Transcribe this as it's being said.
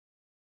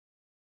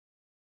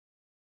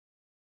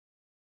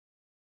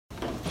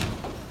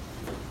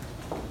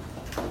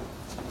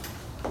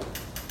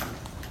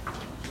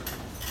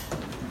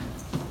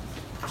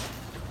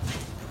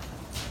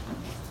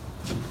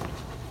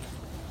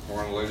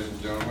morning, ladies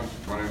and gentlemen.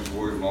 My name is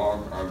William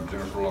Long. I'm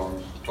Jennifer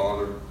Long's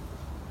father.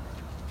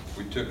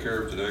 We took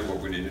care of today what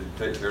we needed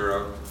to take care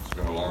of. It's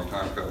been a long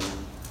time coming.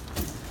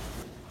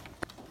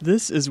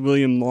 This is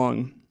William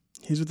Long.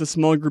 He's with a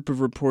small group of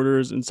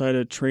reporters inside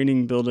a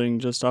training building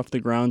just off the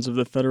grounds of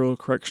the Federal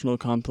Correctional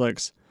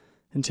Complex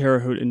in Terre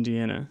Haute,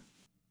 Indiana.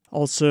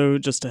 Also,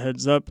 just a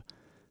heads up,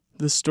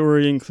 this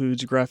story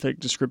includes graphic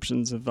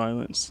descriptions of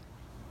violence.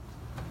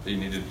 He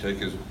needed to take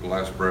his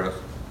last breath.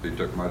 He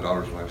took my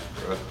daughter's last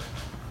breath.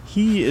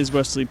 He is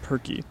Wesley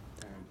Purkey.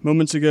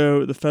 Moments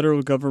ago, the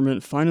federal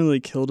government finally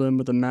killed him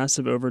with a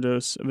massive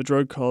overdose of a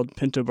drug called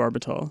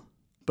pentobarbital.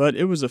 But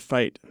it was a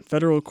fight.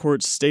 Federal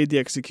courts stayed the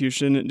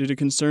execution due to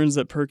concerns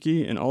that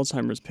Purkey, an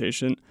Alzheimer's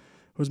patient,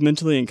 was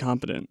mentally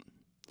incompetent.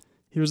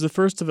 He was the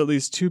first of at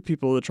least 2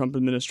 people the Trump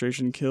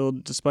administration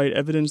killed, despite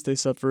evidence they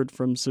suffered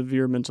from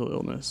severe mental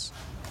illness.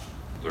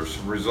 There's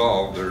some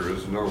resolve. There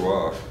is no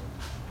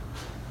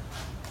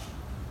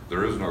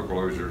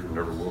closure.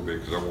 Never will be,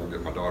 because I won't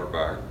get my daughter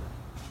back.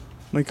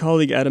 My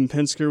colleague Adam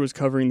Pensker was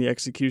covering the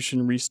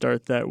execution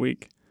restart that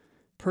week.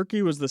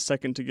 Purkey was the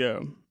second to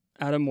go.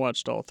 Adam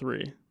watched all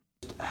 3.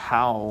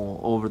 How,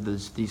 over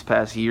these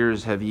past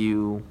years, have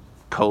you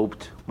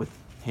coped with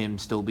him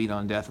still being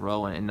on death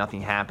row and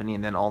nothing happening,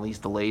 and then all these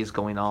delays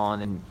going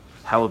on, and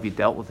how have you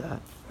dealt with that?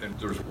 And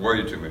there's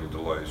way too many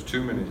delays,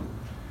 too many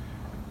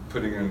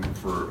putting in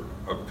for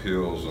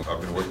appeals. I've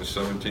been waiting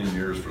 17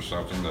 years for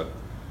something that,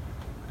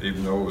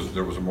 even though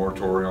there was a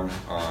moratorium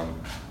on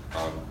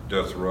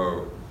death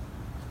row,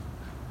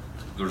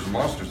 there's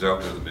monsters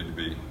out there that need to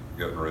be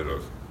gotten rid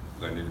of.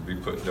 They need to be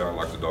put down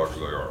like the dogs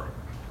they are.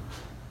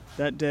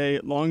 That day,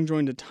 Long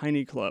joined a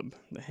tiny club,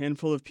 the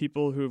handful of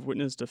people who have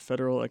witnessed a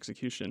federal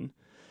execution.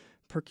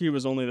 Purkey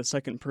was only the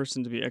second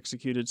person to be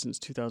executed since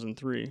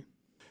 2003.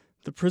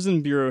 The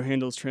Prison Bureau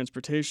handles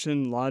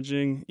transportation,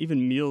 lodging,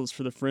 even meals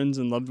for the friends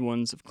and loved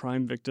ones of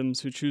crime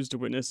victims who choose to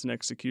witness an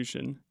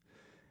execution.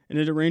 And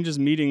it arranges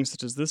meetings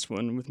such as this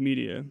one with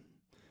media.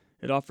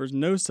 It offers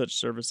no such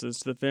services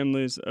to the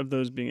families of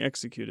those being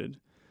executed.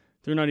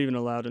 They're not even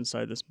allowed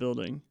inside this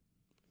building.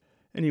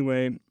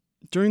 Anyway,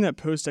 during that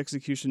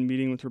post-execution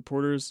meeting with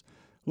reporters,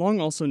 Long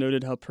also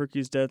noted how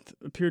Purkey's death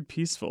appeared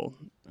peaceful,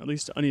 at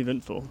least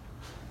uneventful.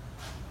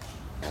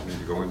 I don't need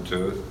to go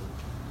into it.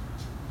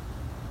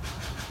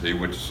 He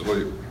went to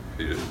sleep.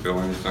 He didn't feel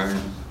anything.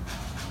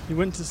 He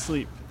went to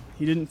sleep.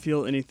 He didn't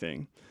feel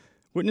anything.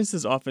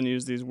 Witnesses often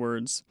use these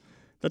words.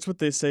 That's what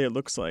they say it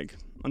looks like,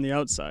 on the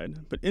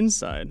outside. But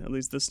inside, at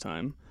least this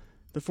time,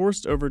 the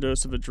forced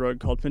overdose of a drug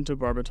called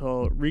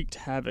pentobarbital wreaked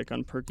havoc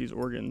on Purkey's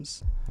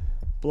organs.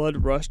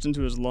 Blood rushed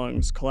into his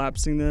lungs,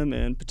 collapsing them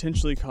and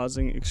potentially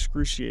causing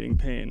excruciating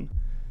pain,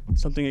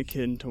 something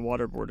akin to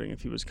waterboarding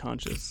if he was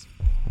conscious.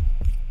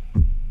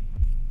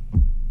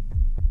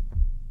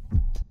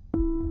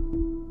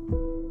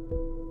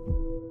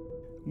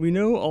 We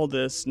know all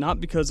this not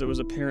because it was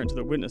apparent to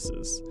the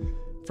witnesses.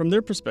 From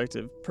their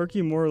perspective,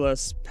 Purkey more or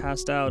less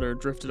passed out or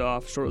drifted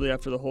off shortly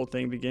after the whole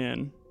thing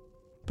began.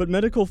 But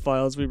medical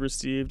files we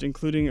received,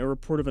 including a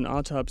report of an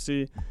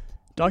autopsy,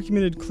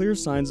 documented clear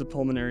signs of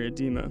pulmonary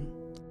edema.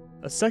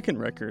 A second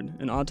record,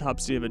 an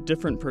autopsy of a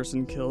different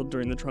person killed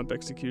during the Trump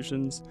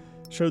executions,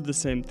 showed the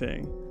same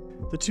thing.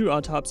 The 2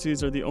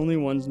 autopsies are the only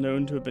ones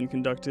known to have been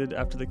conducted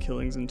after the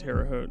killings in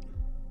Terre Haute.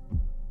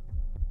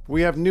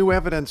 We have new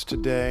evidence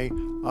today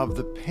of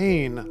the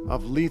pain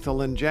of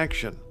lethal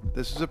injection.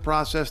 This is a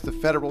process the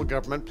federal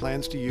government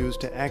plans to use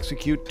to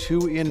execute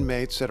 2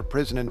 inmates at a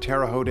prison in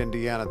Terre Haute,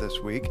 Indiana this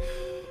week.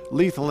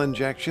 Lethal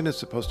injection is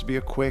supposed to be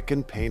a quick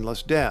and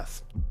painless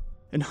death.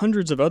 And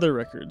hundreds of other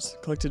records,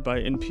 collected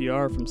by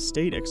NPR from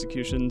state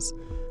executions,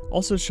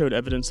 also showed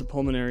evidence of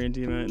pulmonary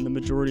edema in the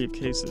majority of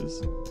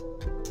cases.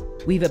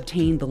 We've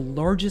obtained the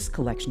largest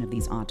collection of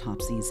these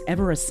autopsies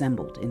ever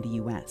assembled in the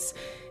U.S.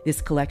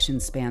 This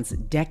collection spans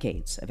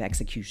decades of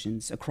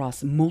executions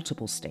across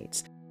multiple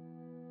states.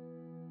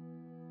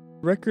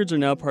 Records are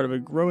now part of a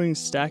growing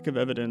stack of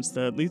evidence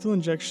that lethal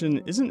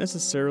injection isn't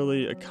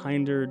necessarily a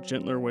kinder,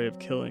 gentler way of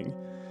killing.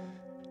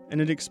 And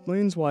it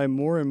explains why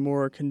more and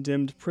more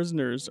condemned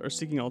prisoners are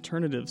seeking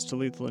alternatives to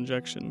lethal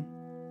injection.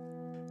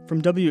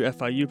 From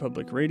WFIU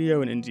Public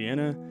Radio in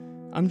Indiana,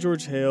 I'm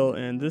George Hale,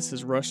 and this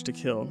is Rush to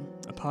Kill,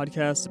 a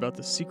podcast about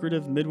the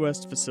secretive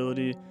Midwest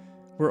facility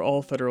where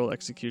all federal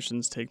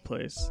executions take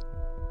place.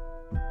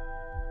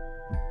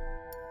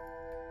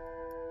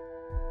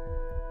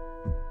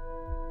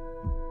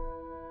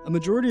 A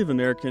majority of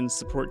Americans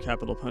support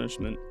capital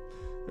punishment.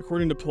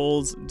 According to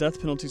polls, death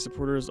penalty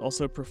supporters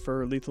also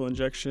prefer lethal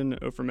injection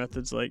over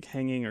methods like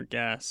hanging or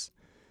gas.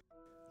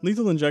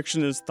 Lethal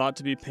injection is thought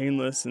to be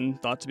painless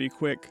and thought to be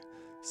quick,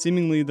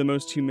 seemingly the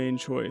most humane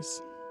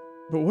choice.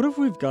 But what if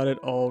we've got it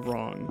all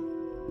wrong?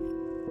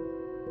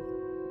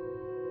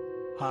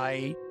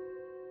 I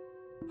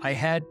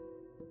had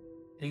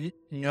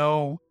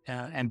no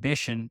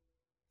ambition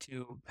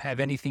to have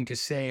anything to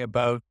say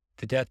about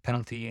the death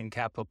penalty and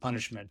capital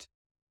punishment.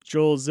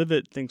 Joel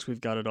Zivit thinks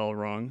we've got it all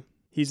wrong.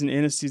 He's an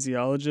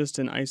anesthesiologist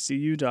and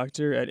ICU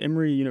doctor at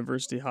Emory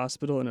University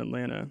Hospital in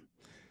Atlanta.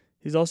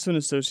 He's also an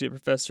associate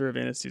professor of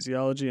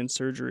anesthesiology and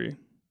surgery.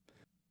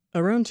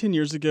 Around 10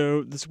 years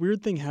ago, this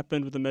weird thing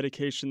happened with a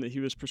medication that he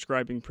was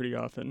prescribing pretty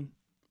often.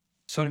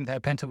 Sodium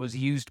thiopental was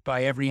used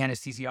by every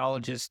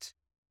anesthesiologist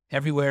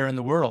everywhere in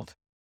the world.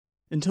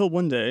 Until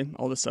one day,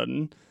 all of a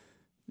sudden,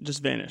 it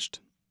just vanished.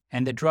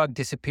 And the drug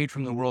disappeared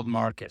from the world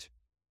market.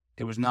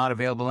 It was not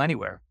available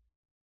anywhere,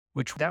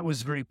 that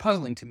was very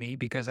puzzling to me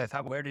because I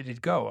thought, where did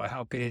it go?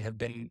 How could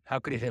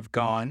it have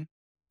gone?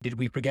 Did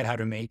we forget how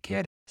to make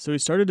it? So he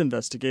started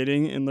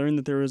investigating and learned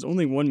that there was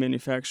only one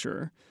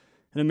manufacturer,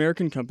 an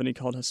American company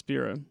called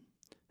Hospira.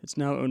 It's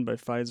now owned by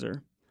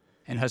Pfizer.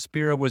 And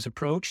Hospira was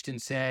approached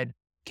and said,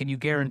 can you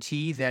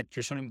guarantee that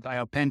your sodium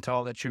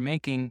thiopental that you're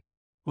making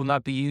will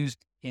not be used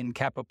in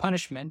capital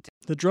punishment?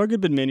 The drug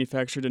had been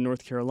manufactured in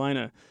North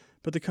Carolina,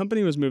 but the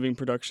company was moving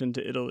production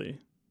to Italy.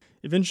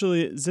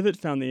 Eventually, Zivit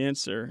found the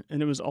answer,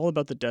 and it was all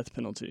about the death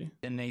penalty.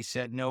 And they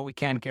said, no, we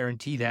can't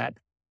guarantee that.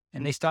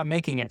 And they stopped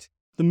making it.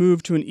 The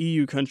move to an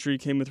EU country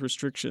came with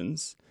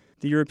restrictions.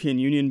 The European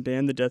Union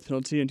banned the death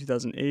penalty in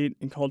 2008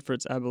 and called for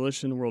its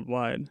abolition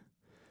worldwide.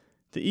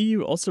 The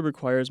EU also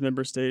requires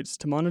member states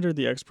to monitor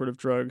the export of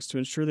drugs to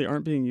ensure they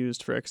aren't being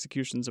used for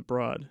executions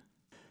abroad.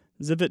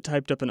 Zivit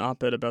typed up an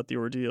op-ed about the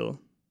ordeal,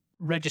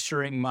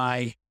 registering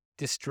my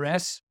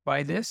distress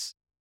by this.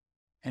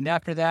 And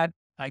after that,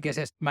 I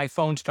guess my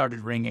phone started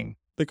ringing.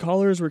 The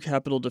callers were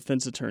Capitol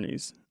defense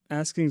attorneys,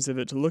 asking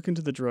Zivit to look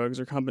into the drugs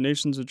or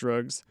combinations of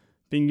drugs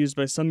being used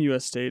by some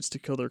U.S. states to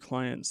kill their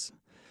clients,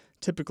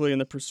 typically in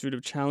the pursuit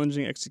of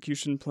challenging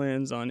execution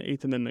plans on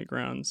Eighth Amendment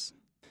grounds,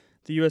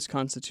 the U.S.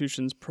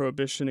 Constitution's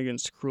prohibition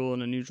against cruel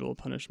and unusual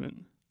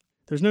punishment.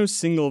 There's no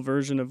single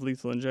version of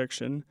lethal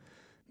injection.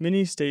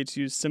 Many states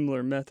use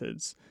similar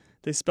methods.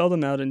 They spell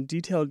them out in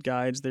detailed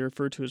guides they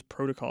refer to as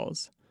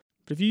protocols.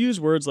 But if you use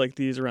words like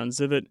these around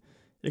Zivit,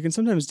 it can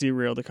sometimes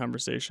derail the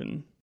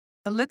conversation.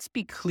 Let's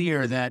be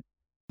clear that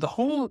the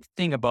whole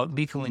thing about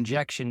lethal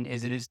injection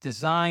is it is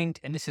designed,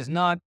 and this is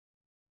not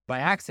by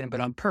accident, but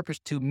on purpose,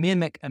 to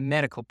mimic a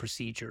medical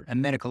procedure, a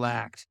medical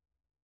act.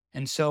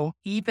 And so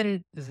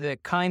even the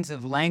kinds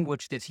of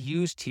language that's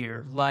used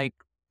here, like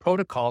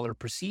protocol or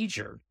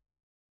procedure,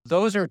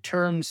 those are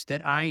terms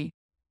that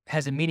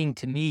has a meaning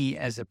to me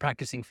as a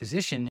practicing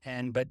physician,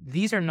 but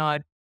these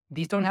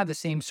don't have the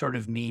same sort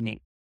of meaning.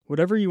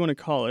 Whatever you want to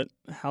call it,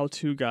 a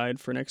how-to guide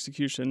for an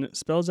execution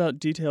spells out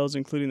details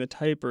including the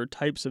type or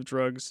types of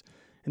drugs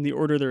and the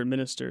order they're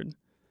administered.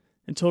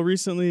 Until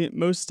recently,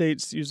 most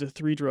states use a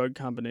 3-drug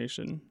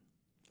combination.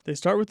 They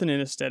start with an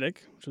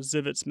anesthetic, which was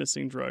Zivit's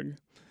missing drug,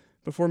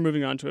 before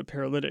moving on to a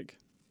paralytic.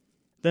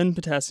 Then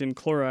potassium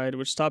chloride,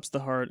 which stops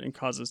the heart and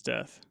causes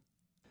death.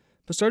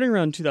 But starting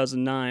around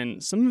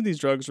 2009, some of these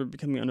drugs were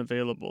becoming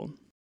unavailable.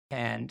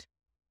 And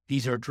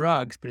these are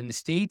drugs, but in the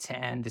state's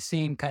hand, the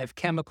same kind of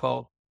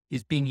chemical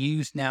is being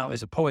used now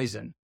as a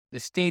poison. The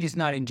state is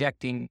not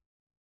injecting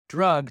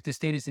drugs, the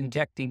state is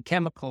injecting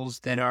chemicals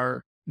that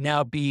are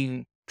now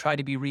being tried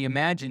to be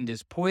reimagined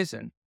as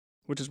poison.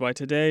 Which is why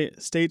today,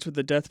 states with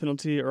the death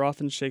penalty are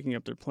often shaking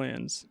up their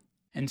plans.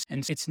 And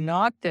it's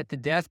not that the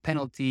death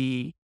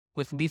penalty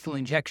with lethal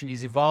injection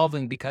is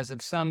evolving because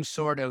of some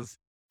sort of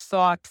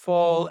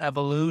thoughtful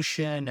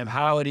evolution of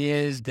how it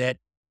is that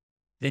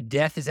the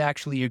death is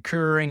actually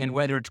occurring and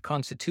whether it's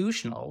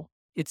constitutional.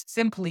 It's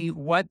simply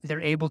what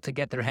they're able to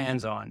get their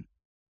hands on.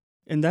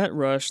 And that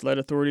rush led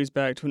authorities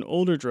back to an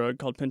older drug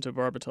called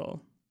pentobarbital.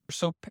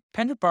 So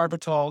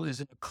pentobarbital is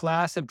a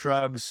class of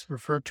drugs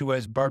referred to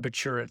as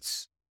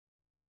barbiturates.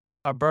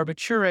 A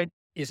barbiturate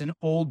is an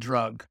old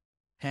drug,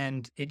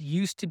 and it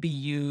used to be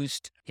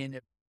used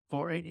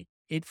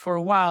for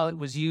a while it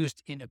was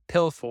used in a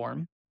pill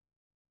form,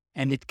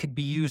 and it could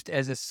be used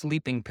as a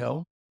sleeping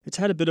pill. It's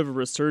had a bit of a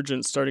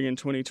resurgence starting in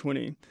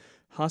 2020.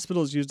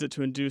 Hospitals used it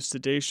to induce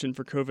sedation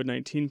for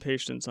COVID-19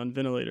 patients on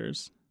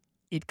ventilators.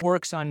 It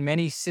works on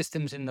many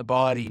systems in the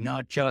body,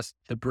 not just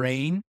the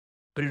brain,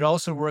 but it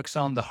also works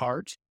on the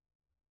heart.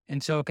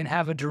 And so it can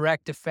have a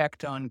direct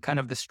effect on kind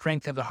of the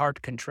strength of the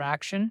heart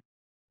contraction.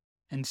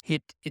 And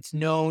it's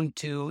known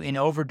to, in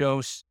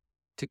overdose,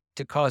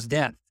 to cause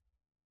death.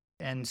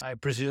 And I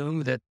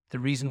presume that the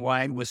reason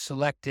why it was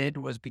selected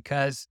was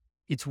because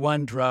it's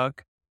one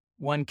drug,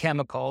 one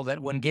chemical that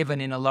when given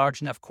in a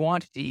large enough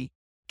quantity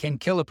can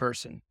kill a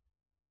person.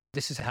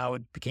 This is how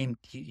it became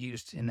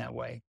used in that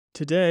way.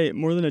 Today,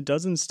 more than a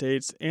dozen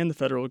states and the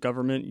federal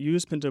government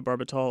use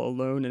pentobarbital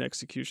alone in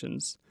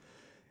executions.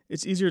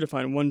 It's easier to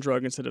find one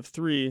drug instead of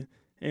 3,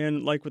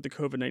 and like with the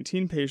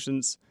COVID-19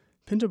 patients,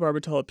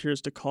 pentobarbital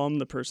appears to calm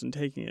the person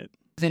taking it.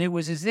 Then it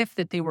was as if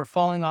that they were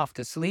falling off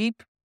to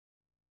sleep,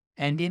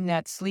 and in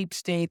that sleep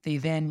state, they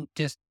then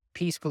just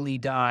peacefully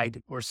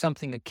died, or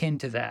something akin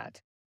to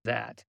that.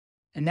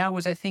 And that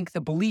was, I think,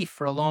 the belief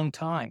for a long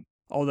time.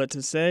 All that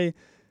to say,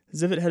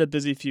 Zivit had a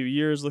busy few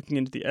years looking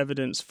into the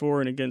evidence for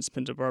and against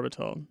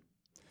pentobarbital.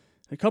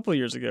 A couple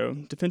years ago,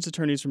 defense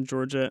attorneys from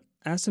Georgia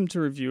asked him to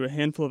review a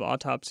handful of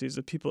autopsies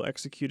of people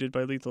executed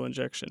by lethal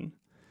injection.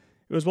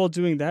 It was while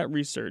doing that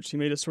research he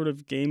made a sort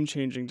of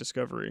game-changing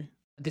discovery.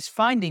 This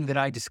finding that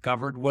I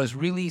discovered was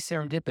really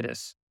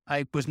serendipitous.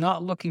 I was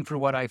not looking for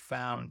what I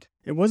found.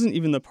 It wasn't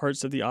even the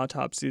parts of the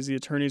autopsies the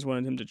attorneys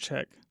wanted him to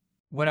check.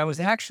 What I was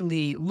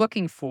actually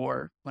looking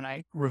for when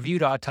I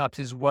reviewed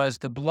autopsies was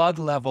the blood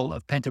level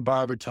of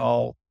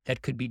pentobarbital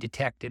that could be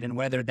detected and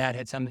whether that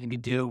had something to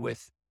do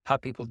with how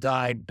people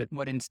died. But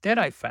what instead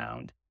I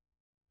found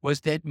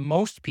was that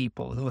most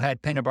people who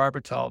had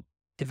pentobarbital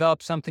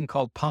developed something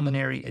called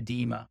pulmonary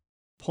edema.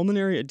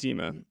 Pulmonary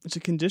edema is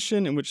a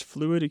condition in which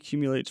fluid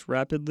accumulates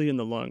rapidly in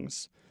the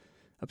lungs,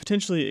 a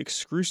potentially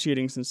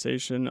excruciating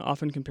sensation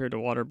often compared to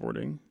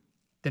waterboarding.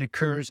 That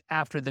occurs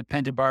after the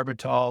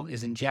pentobarbital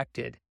is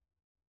injected.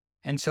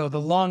 And so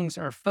the lungs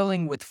are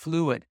filling with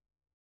fluid.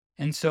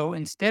 And so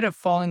instead of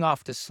falling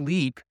off to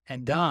sleep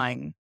and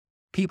dying,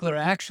 people are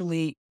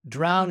actually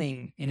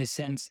drowning, in a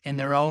sense, in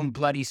their own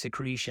bloody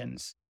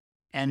secretions.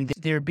 And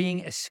they're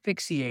being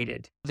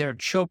asphyxiated. They're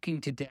choking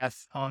to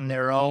death on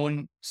their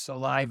own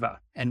saliva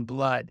and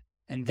blood.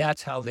 And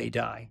that's how they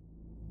die.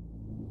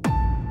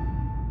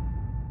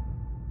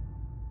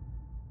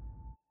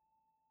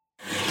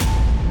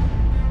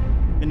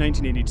 In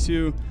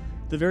 1982,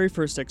 the very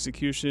first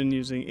execution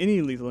using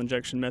any lethal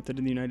injection method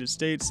in the United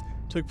States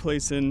took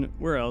place in,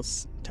 where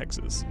else?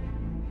 Texas.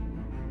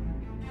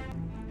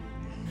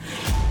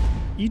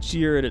 Each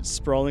year at its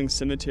sprawling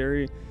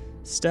cemetery,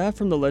 staff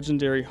from the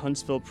legendary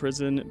Huntsville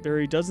prison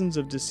bury dozens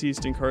of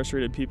deceased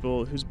incarcerated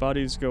people whose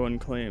bodies go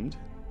unclaimed.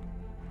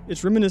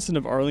 It's reminiscent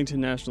of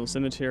Arlington National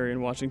Cemetery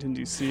in Washington,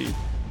 D.C.,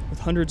 with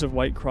hundreds of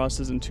white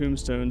crosses and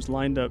tombstones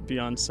lined up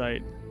beyond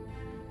sight.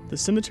 The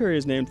cemetery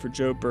is named for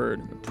Joe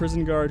Bird, a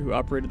prison guard who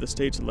operated the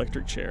state's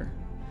electric chair.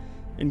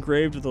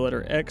 Engraved with the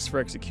letter X for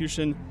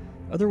execution,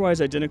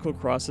 otherwise identical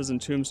crosses and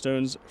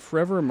tombstones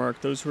forever mark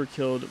those who were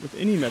killed with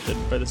any method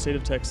by the state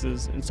of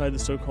Texas inside the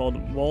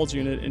so-called Walls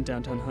Unit in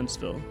downtown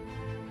Huntsville.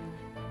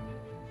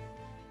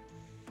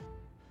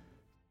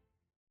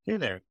 Hey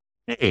there.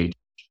 Hey.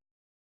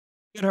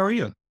 Good, how are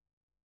you?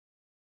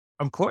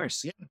 Of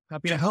course, yeah.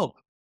 Happy to help.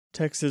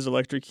 Texas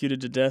electrocuted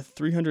to death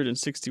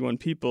 361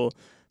 people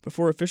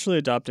before officially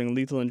adopting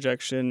lethal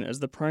injection as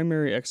the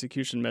primary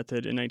execution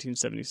method in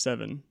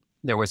 1977.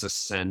 There was a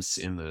sense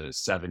in the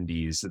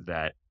 70s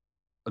that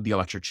the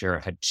electric chair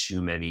had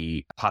too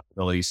many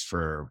possibilities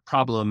for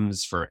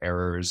problems, for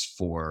errors,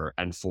 for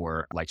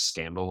like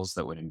scandals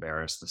that would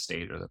embarrass the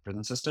state or the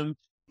prison system.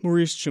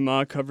 Maurice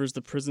Chuma covers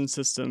the prison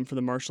system for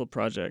the Marshall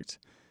Project.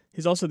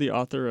 He's also the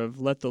author of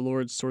Let the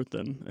Lord Sort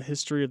Them, A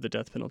History of the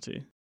Death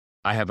Penalty.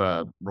 I have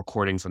a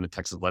recording from the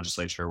Texas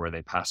legislature where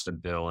they passed a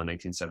bill in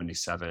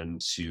 1977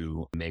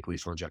 to make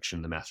lethal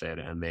injection the method.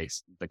 And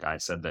the guy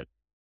said that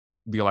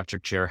the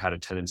electric chair had a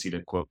tendency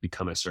to, quote,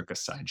 become a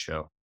circus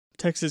sideshow.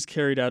 Texas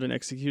carried out an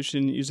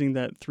execution using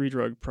that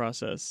 3-drug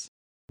process.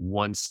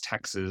 Once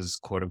Texas,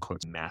 quote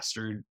unquote,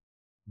 mastered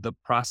the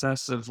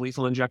process of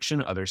lethal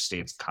injection, other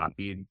states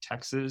copied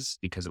Texas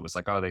because it was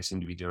like, oh, they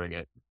seem to be doing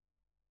it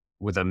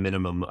with a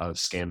minimum of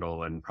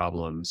scandal and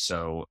problems.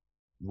 So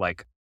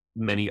like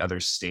many other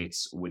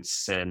states would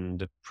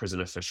send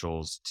prison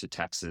officials to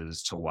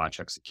Texas to watch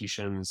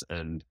executions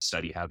and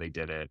study how they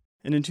did it.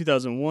 And in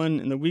 2001,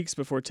 in the weeks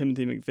before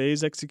Timothy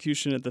McVeigh's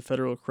execution at the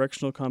Federal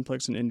Correctional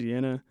Complex in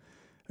Indiana,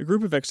 a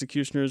group of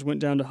executioners went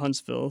down to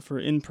Huntsville for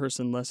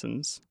in-person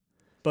lessons.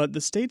 But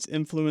the state's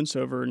influence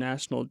over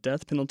national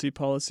death penalty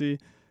policy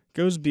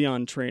goes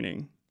beyond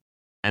training.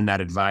 And that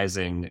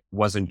advising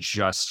wasn't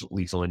just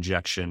lethal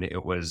injection,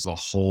 it was the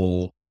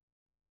whole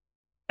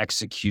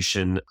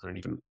execution, and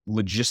even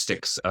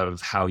logistics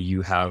of how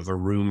you have a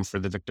room for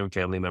the victim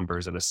family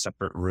members and a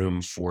separate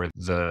room for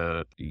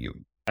the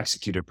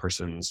executed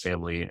person's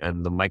family,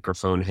 and the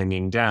microphone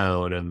hanging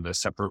down, and the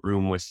separate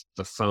room with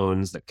the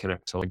phones that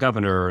connect to the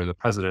governor or the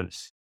president.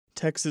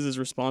 Texas is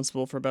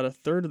responsible for about a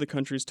third of the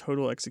country's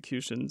total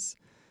executions.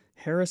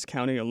 Harris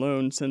County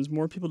alone sends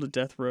more people to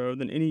death row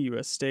than any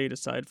U.S. state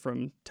aside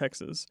from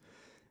Texas.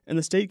 And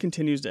the state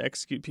continues to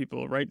execute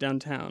people right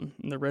downtown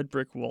in the red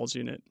brick Walls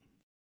Unit.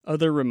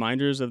 Other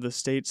reminders of the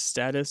state's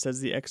status as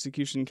the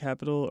execution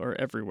capital are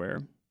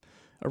everywhere.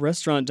 A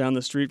restaurant down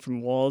the street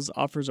from Walls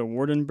offers a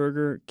Warden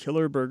Burger,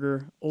 Killer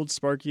Burger, Old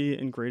Sparky,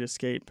 and Great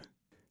Escape.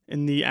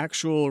 And the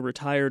actual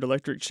retired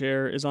electric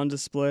chair is on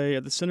display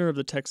at the center of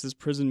the Texas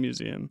Prison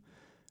Museum,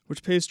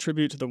 which pays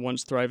tribute to the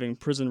once thriving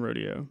prison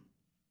rodeo.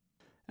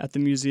 At the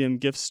museum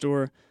gift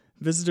store,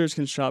 visitors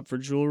can shop for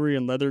jewelry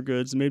and leather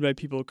goods made by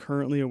people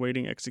currently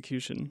awaiting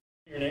execution.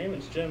 Your name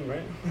is Jim,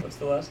 right? What's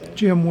the last name?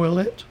 Jim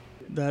Willett.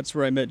 That's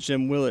where I met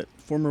Jim Willett,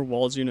 former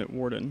Walls Unit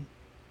warden.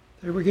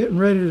 They were getting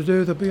ready to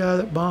do the guy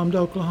that bombed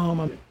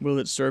Oklahoma.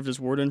 Willett served as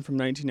warden from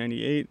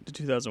 1998 to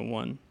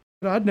 2001.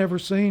 I'd never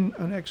seen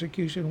an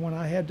execution when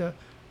I had to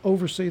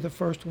oversee the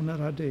first one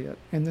that I did.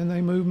 And then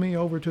they moved me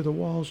over to the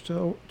Walls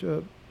to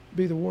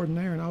be the warden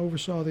there, and I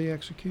oversaw the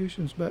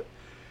executions. But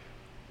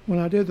when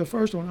I did the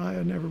first one, I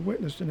had never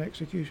witnessed an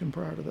execution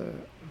prior to that.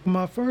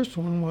 My first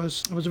one I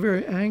was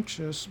very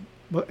anxious,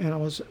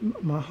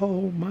 my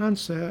whole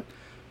mindset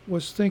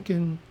was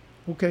thinking,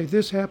 okay,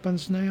 this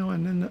happens now,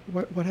 and then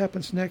what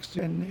happens next?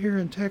 And here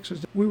in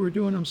Texas, we were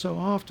doing them so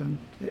often,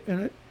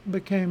 and it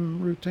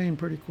became routine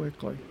pretty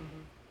quickly.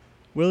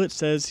 Willett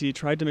says he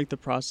tried to make the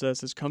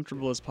process as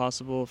comfortable as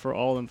possible for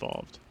all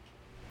involved.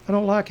 I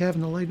don't like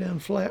having to lay down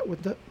flat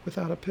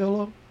without a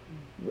pillow.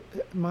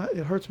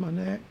 It hurts my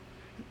neck.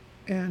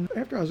 And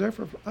after I was there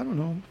for, I don't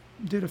know,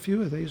 did a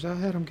few of these, I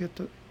had them get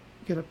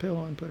a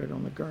pillow and put it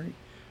on the gurney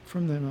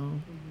from then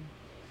on.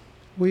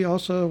 We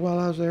also, while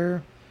I was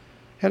there,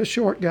 had a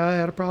short guy,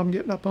 had a problem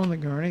getting up on the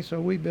gurney, so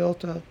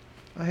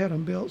I had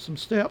them build some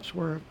steps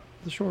where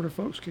the shorter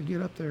folks could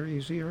get up there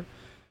easier.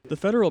 The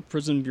Federal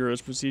Prison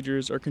Bureau's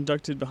procedures are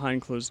conducted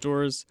behind closed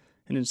doors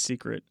and in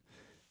secret.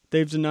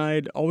 They've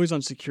denied, always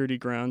on security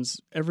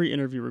grounds, every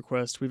interview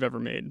request we've ever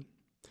made.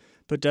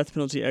 But death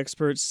penalty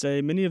experts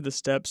say many of the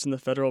steps in the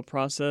federal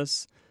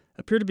process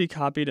appear to be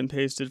copied and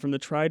pasted from the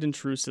tried and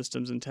true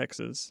systems in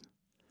Texas.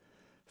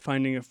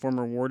 Finding a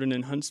former warden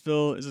in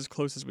Huntsville is as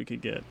close as we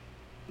could get.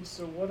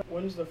 So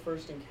when's the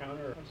first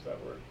encounter? How does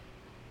that work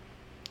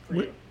for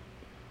you?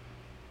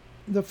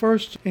 The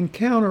first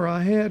encounter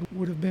I had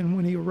would have been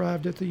when he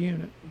arrived at the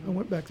unit. I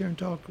went back there and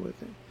talked with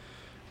him.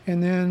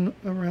 And then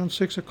around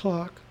 6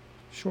 o'clock,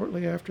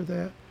 shortly after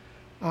that,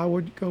 I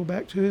would go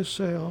back to his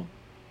cell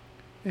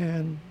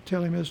and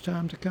tell him it's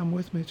time to come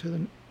with me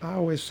I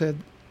always said,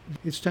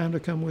 it's time to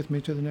come with me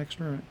to the next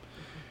room.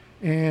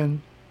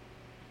 And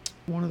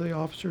one of the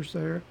officers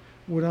there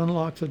would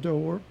unlock the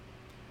door,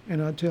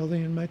 and I'd tell the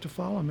inmate to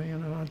follow me,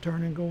 and I'd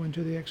turn and go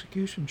into the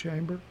execution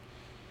chamber.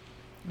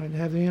 I'd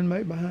have the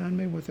inmate behind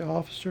me with the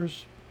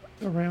officers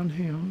around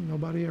him.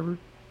 Nobody ever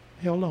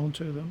held on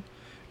to them,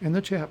 and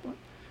the chaplain.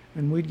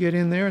 And we'd get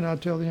in there, and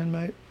I'd tell the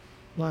inmate,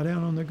 lie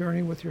down on the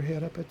gurney with your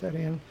head up at that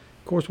end.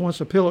 Of course, once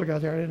the pillow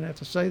got there, I didn't have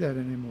to say that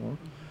anymore.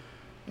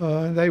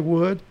 And they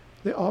would.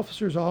 The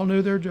officers all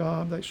knew their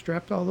job. They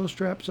strapped all those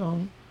straps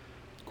on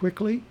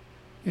quickly,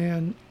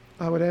 and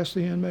I would ask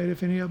the inmate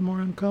if any of them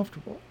were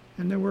uncomfortable.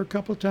 And there were a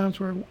couple of times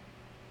where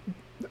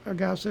a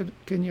guy said,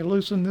 "Can you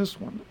loosen this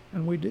one?"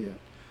 And we did.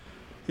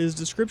 His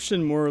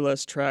description more or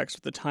less tracks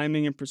with the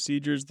timing and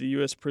procedures the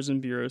U.S. Prison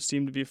Bureau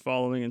seemed to be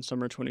following in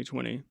summer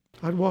 2020.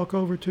 I'd walk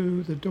over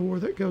to the door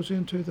that goes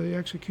into the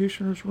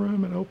executioner's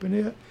room and open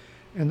it,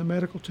 and the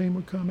medical team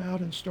would come out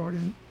and start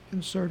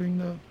inserting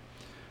the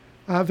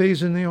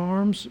IVs in the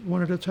arms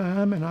one at a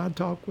time, and I'd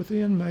talk with the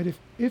inmate.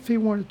 If he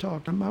wanted to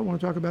talk, I might want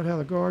to talk about how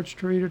the guards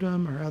treated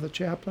him or how the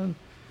chaplain,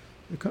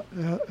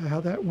 how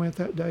that went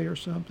that day or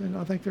something.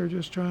 I think they're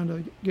just trying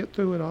to get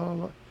through it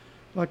all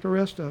like the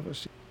rest of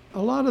us.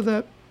 A lot of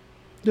that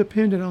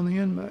depended on the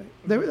inmate.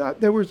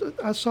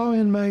 I saw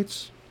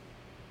inmates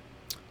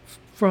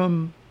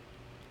from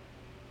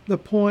the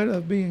point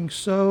of being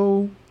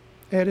so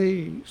at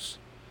ease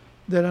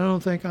that I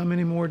don't think I'm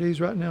any more at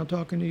ease right now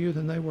talking to you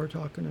than they were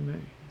talking to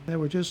me. They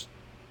were just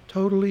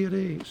totally at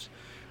ease.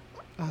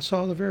 I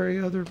saw the very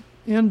other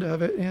end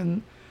of it,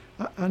 and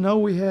I know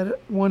we had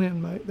one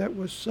inmate that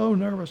was so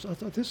nervous. I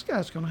thought, this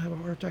guy's going to have a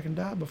heart attack and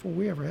die before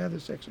we ever had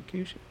this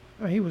execution.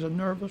 I mean, he was a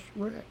nervous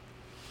wreck.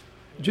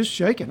 Just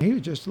shaking. He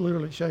was just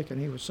literally shaking.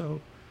 He was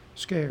so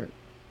scared.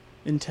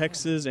 In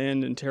Texas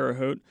and in Terre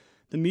Haute,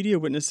 the media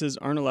witnesses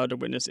aren't allowed to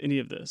witness any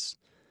of this,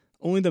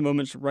 only the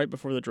moments right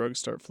before the drugs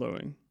start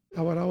flowing.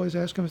 I would always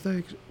ask them if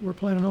they were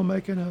planning on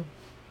making a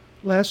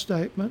last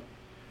statement,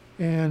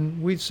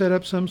 and we'd set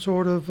up some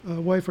sort of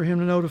way for him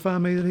to notify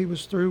me that he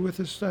was through with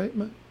his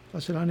statement. I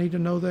said, I need to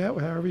know that,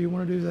 however you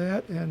want to do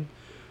that, and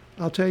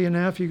I'll tell you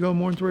now, if you go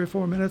more than 3 or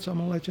 4 minutes, I'm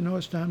going to let you know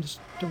it's time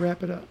to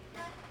wrap it up.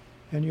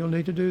 And you'll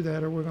need to do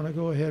that, or we're going to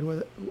go ahead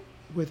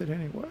with it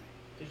anyway.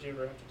 Did you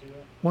ever have to do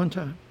that? One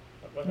time.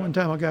 One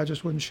time a guy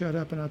just wouldn't shut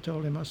up, and I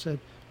told him, I said,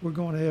 we're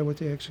going ahead with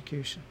the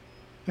execution.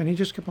 And he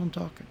just kept on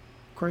talking.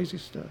 Crazy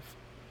stuff.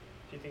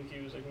 Do you think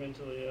he was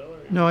mentally ill?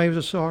 No, he was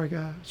a sorry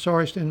guy.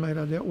 Sorriest inmate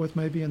I dealt with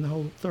maybe in the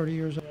whole 30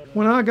 years.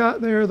 When I got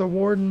there, the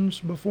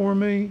wardens before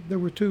me, there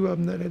were 2 of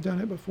them that had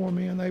done it before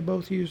me, and they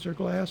both used their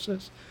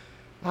glasses.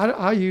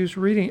 I used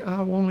reading. I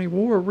only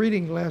wore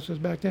reading glasses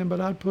back then, but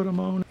I'd put them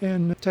on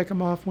and take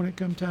them off when it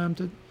come time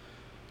to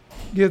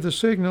give the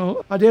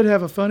signal. I did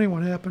have a funny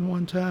one happen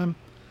one time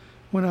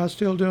when I was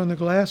still doing the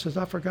glasses.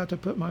 I forgot to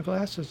put my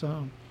glasses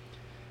on.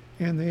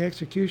 And the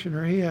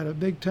executioner, he had a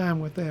big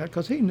time with that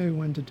because he knew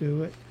when to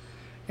do it.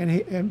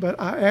 But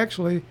I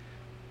actually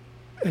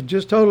had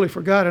just totally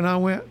forgot, and I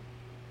went.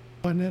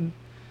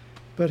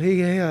 But he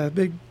had a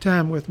big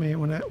time with me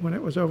when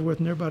it was over with,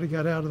 and everybody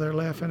got out of there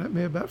laughing at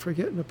me about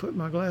forgetting to put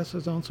my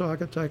glasses on so I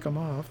could take them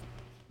off.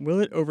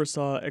 Willett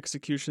oversaw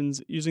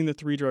executions using the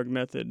 3-drug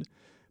method,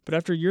 but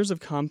after years of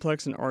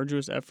complex and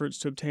arduous efforts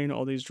to obtain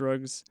all these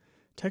drugs,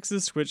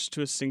 Texas switched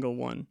to a single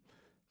one,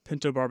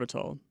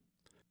 pentobarbital.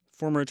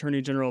 Former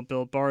Attorney General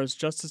Bill Barr's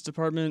Justice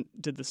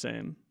Department did the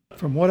same.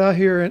 From what I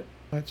hear,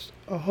 it's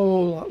a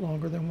whole lot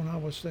longer than when I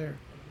was there.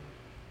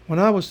 When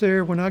I was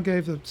there, when I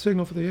gave the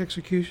signal for the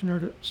executioner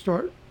to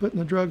start putting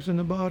the drugs in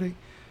the body,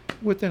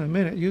 within a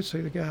minute you'd see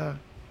the guy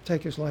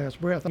take his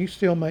last breath. You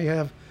still may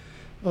have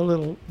a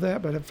little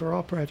that, but for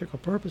all practical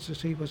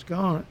purposes, he was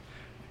gone.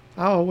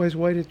 I always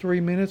waited 3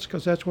 minutes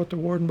because that's what the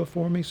warden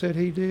before me said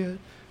he did.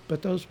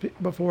 But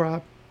before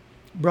I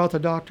brought the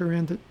doctor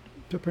in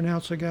to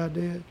pronounce the guy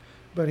dead,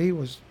 but he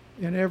was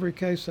In every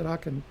case that I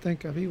can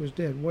think of, he was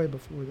dead way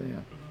before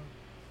then.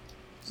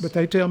 But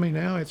they tell me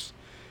now it's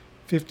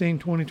 15,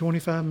 20,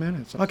 25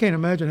 minutes. I can't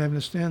imagine having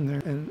to stand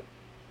there and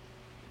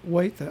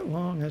wait that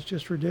long. That's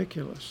just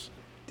ridiculous.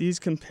 These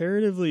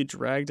comparatively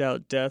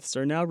dragged-out deaths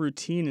are now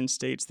routine in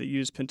states that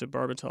use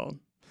pentobarbital.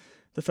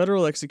 The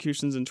federal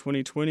executions in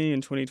 2020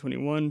 and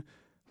 2021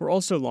 were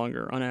also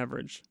longer on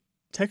average.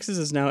 Texas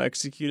has now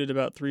executed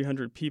about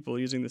 300 people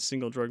using the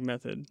single drug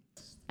method.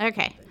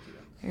 Okay,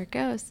 here it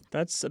goes.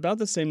 That's about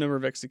the same number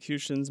of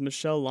executions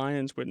Michelle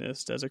Lyons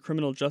witnessed as a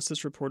criminal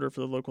justice reporter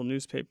for the local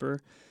newspaper,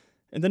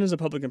 and then as a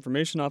public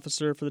information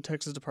officer for the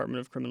Texas Department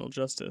of Criminal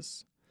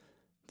Justice.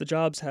 The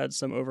jobs had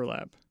some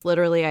overlap.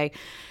 Literally, I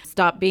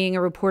stopped being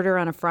a reporter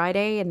on a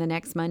Friday and the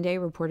next Monday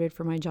reported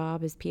for my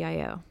job as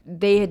PIO.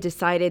 They had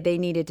decided they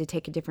needed to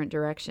take a different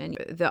direction.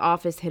 The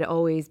office had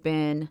always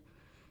been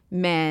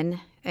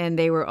men, and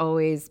they were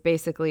always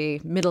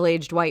basically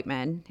middle-aged white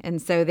men.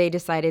 And so they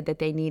decided that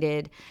they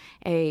needed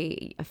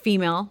a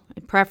female,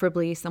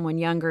 preferably someone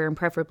younger and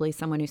preferably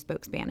someone who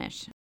spoke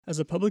Spanish. As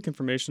a public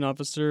information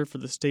officer for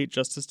the state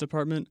Justice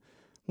Department,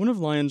 one of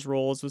Lyons'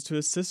 roles was to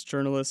assist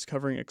journalists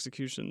covering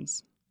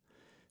executions.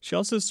 She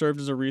also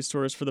served as a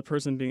resource for the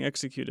person being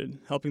executed,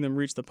 helping them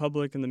reach the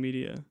public and the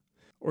media,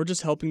 or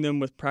just helping them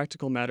with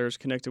practical matters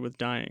connected with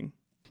dying.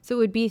 So it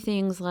would be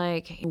things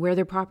like where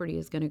their property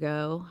is going to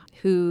go,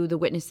 who the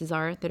witnesses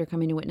are that are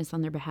coming to witness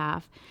on their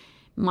behalf.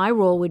 My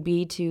role would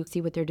be to see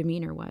what their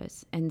demeanor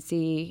was and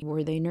see,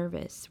 were they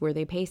nervous? Were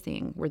they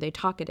pacing? Were they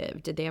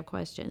talkative? Did they have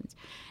questions?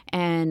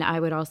 And I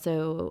would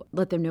also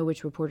let them know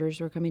which reporters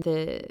were coming.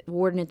 The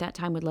warden at that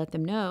time would let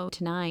them know,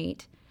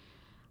 tonight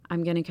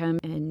I'm going to come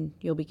and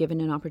you'll be given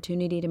an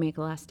opportunity to make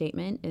a last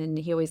statement. And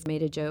he always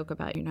made a joke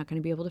about you're not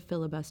going to be able to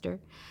filibuster,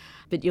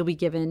 but you'll be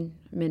given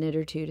a minute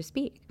or two to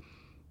speak.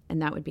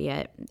 And that would be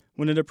it.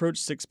 When it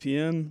approached 6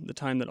 p.m., the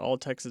time that all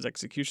Texas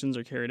executions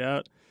are carried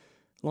out,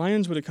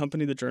 Lyons would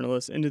accompany the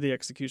journalists into the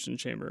execution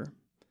chamber.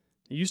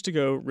 It used to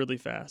go really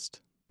fast.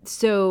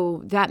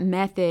 So that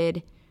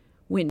method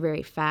went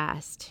very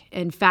fast,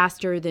 and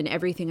faster than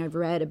everything I've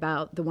read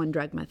about the one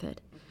drug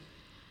method.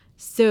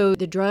 So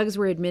the drugs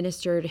were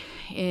administered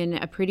in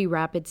a pretty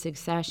rapid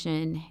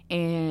succession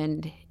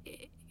and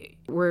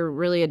were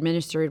really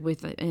administered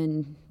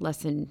within less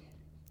than,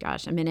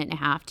 a minute and a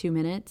half, 2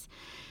 minutes.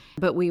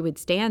 But we would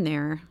stand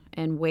there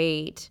and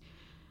wait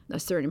a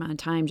certain amount of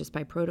time just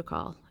by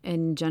protocol.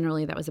 And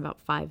generally that was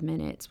about 5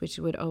 minutes, which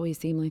would always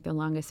seem like the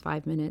longest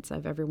 5 minutes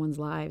of everyone's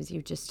lives.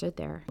 You just stood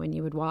there when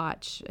you would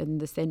watch. And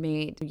this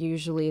inmate,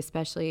 usually,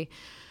 especially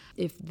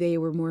if they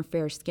were more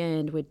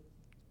fair-skinned, would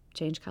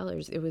change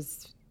colors. It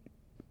was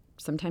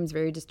sometimes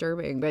very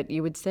disturbing, but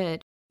you would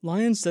sit.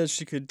 Lyons says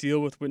she could deal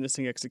with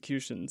witnessing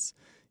executions,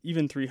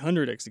 even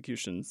 300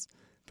 executions,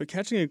 but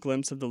catching a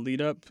glimpse of the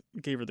lead-up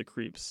gave her the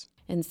creeps.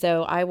 And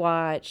so I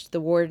watched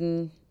the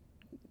warden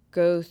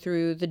go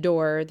through the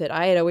door that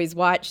I had always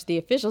watched the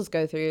officials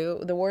go through.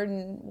 The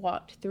warden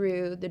walked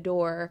through the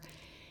door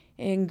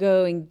and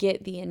go and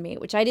get the inmate,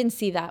 which I didn't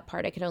see that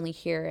part. I could only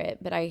hear it,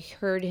 but I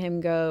heard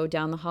him go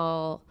down the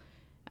hall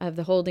of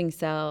the holding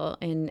cell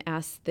and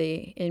ask the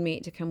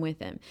inmate to come with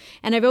him.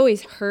 And I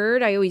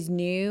always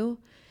knew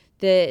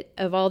that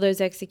of all those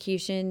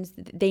executions,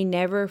 they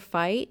never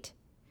fight.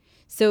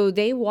 So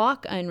they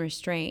walk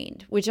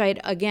unrestrained, which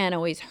I'd, again,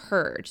 always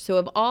heard. So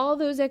of all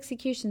those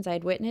executions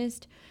I'd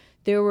witnessed,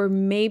 there were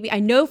maybe, I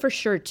know for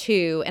sure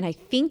 2, and I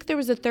think there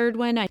was a third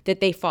one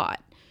that they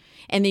fought.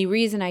 And the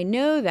reason I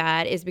know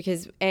that is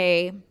because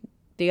A,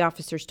 the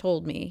officers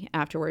told me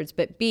afterwards,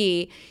 but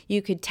B,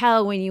 you could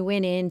tell when you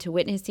went in to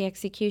witness the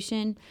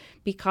execution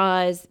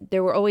because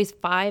there were always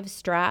 5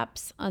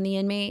 straps on the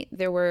inmate.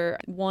 There were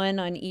 1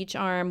 on each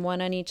arm,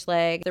 1 on each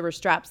leg. There were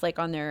straps like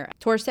on their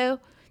torso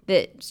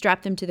that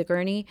strapped them to the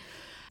gurney.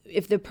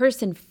 If the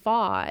person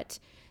fought,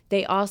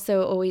 they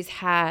also always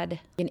had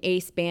an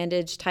ace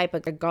bandage type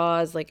of a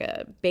gauze, like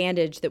a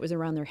bandage that was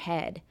around their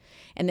head.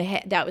 And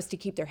that was to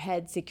keep their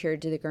head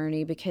secured to the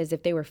gurney because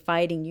if they were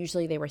fighting,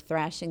 usually they were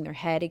thrashing their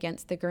head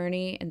against the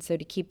gurney. And so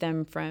to keep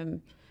them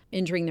from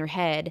injuring their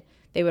head,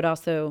 they would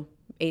also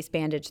ace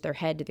bandage their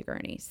head to the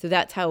gurney. So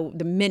that's how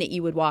the minute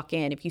you would walk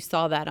in, if you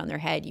saw that on their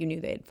head, you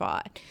knew they had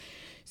fought.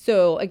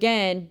 So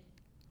again,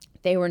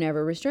 they were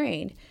never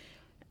restrained.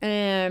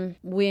 And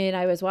when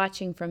I was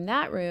watching from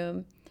that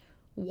room,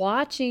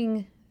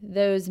 watching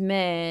those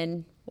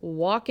men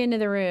walk into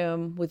the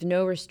room with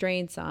no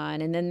restraints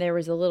on, and then there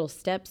was a little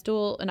step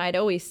stool, and I'd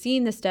always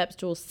seen the step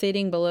stool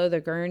sitting below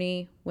the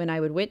gurney when I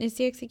would witness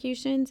the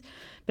executions,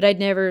 but I'd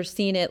never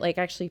seen it like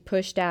actually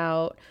pushed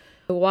out.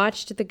 I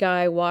watched the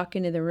guy walk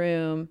into the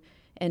room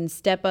and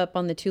step up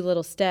on the 2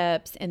 little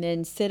steps and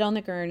then sit on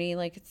the gurney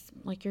like it's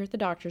like you're at the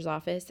doctor's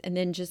office, and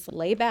then just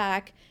lay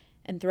back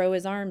and throw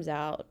his arms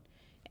out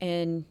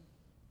and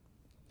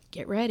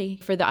get ready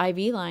for the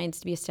IV lines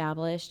to be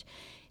established.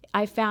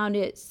 I found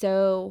it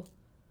so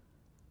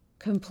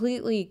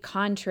completely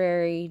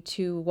contrary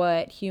to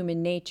what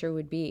human nature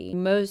would be.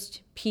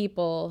 Most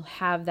people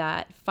have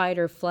that fight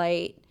or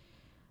flight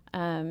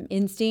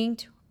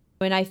instinct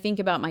When I think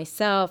about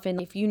myself,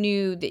 and if you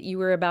knew that you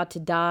were about to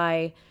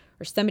die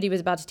or somebody was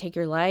about to take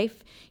your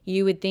life,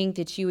 you would think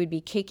that you would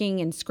be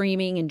kicking and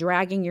screaming and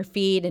dragging your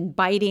feet and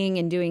biting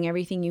and doing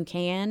everything you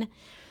can.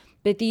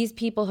 But these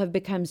people have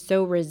become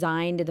so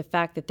resigned to the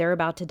fact that they're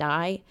about to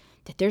die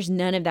that there's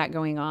none of that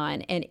going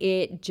on. And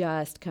it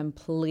just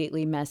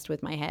completely messed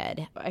with my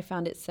head. I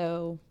found it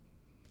so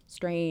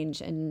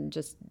strange and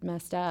just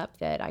messed up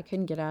that I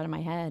couldn't get it out of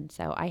my head.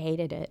 So I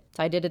hated it.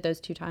 So I did it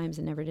those 2 times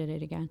and never did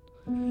it again.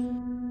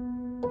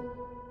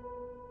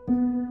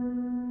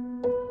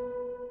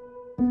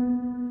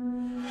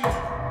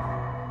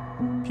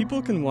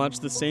 People can watch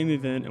the same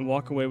event and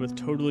walk away with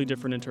totally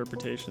different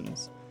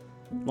interpretations.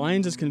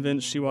 Lyons is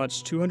convinced she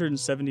watched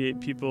 278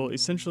 people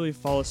essentially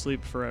fall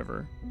asleep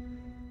forever,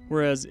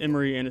 whereas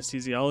Emory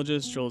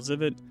anesthesiologist Joel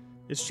Zivit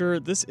is sure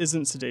this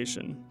isn't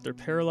sedation. They're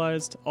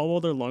paralyzed, all while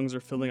their lungs are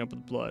filling up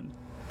with blood.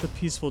 The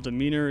peaceful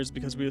demeanor is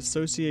because we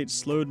associate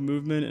slowed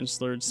movement and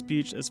slurred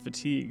speech as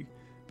fatigue,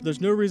 but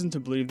there's no reason to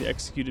believe the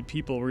executed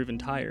people were even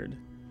tired.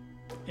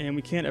 And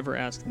we can't ever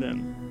ask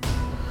them.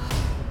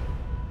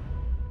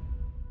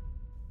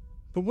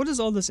 But what does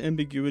all this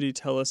ambiguity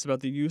tell us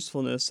about the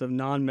usefulness of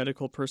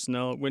non-medical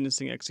personnel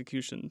witnessing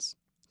executions?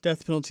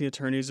 Death penalty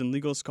attorneys and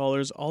legal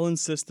scholars all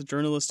insist the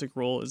journalistic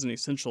role is an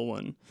essential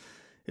one.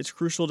 It's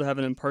crucial to have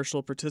an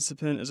impartial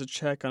participant as a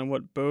check on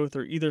what both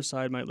or either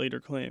side might later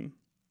claim.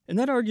 And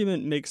that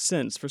argument makes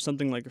sense for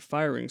something like a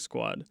firing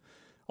squad.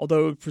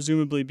 Although it would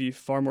presumably be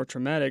far more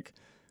traumatic,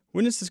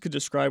 witnesses could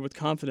describe with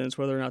confidence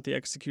whether or not the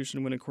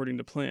execution went according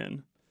to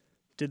plan.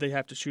 Did they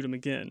have to shoot him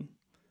again?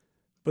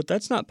 But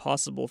that's not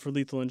possible for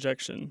lethal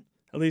injection,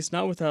 at least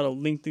not without a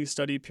lengthy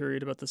study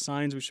period about the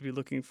signs we should be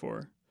looking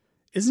for.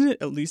 Isn't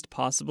it at least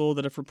possible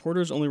that if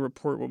reporters only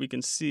report what we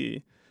can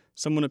see,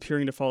 someone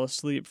appearing to fall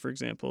asleep, for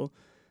example,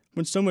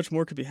 when so much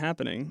more could be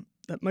happening,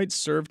 that might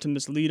serve to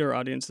mislead our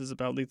audiences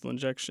about lethal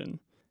injection?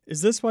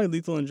 Is this why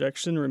lethal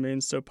injection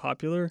remains so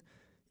popular,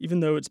 even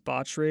though its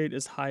botch rate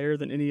is higher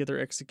than any other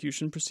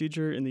execution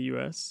procedure in the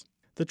U.S.?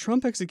 The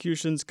Trump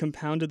executions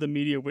compounded the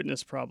media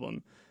witness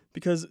problem,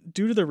 because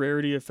due to the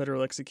rarity of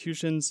federal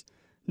executions,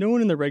 no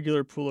one in the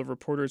regular pool of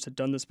reporters had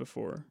done this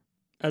before,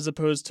 as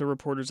opposed to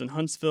reporters in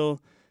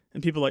Huntsville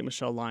and people like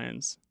Michelle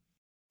Lyons.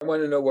 I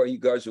want to know what you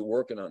guys are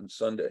working on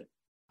Sunday.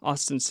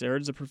 Austin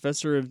Serrett is a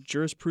professor of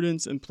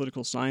jurisprudence and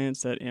political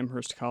science at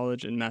Amherst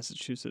College in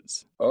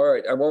Massachusetts. All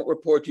right, I won't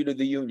report you to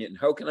the union.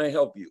 How can I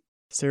help you?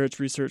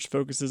 Serrett's research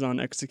focuses on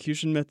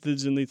execution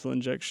methods in lethal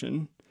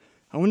injection.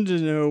 I wanted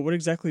to know what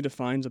exactly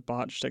defines a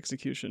botched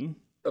execution.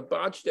 A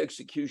botched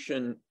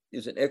execution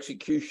is an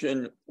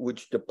execution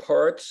which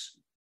departs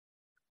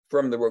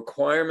from the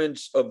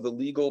requirements of the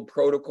legal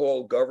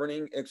protocol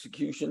governing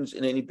executions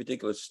in any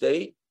particular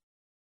state,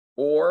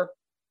 or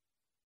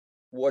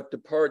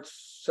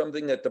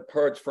something that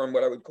departs from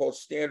what I would call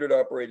standard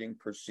operating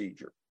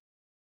procedure.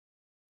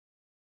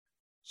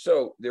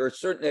 So there are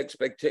certain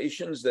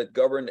expectations that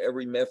govern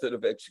every method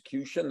of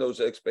execution. Those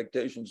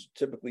expectations are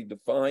typically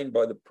defined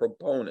by the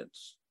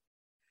proponents.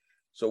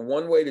 So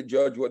one way to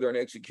judge whether an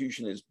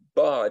execution is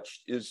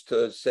botched is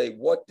to say,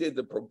 what did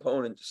the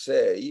proponent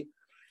say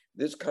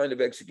this kind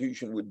of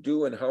execution would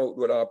do and how it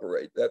would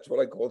operate? That's what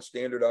I call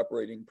standard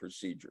operating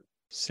procedure.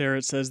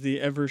 Serrett says the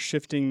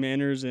ever-shifting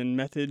manners and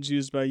methods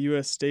used by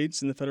U.S.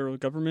 states and the federal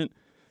government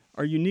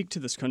are unique to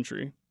this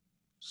country.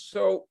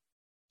 So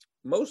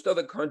most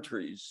other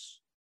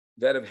countries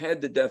that have had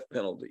the death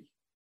penalty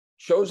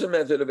chose a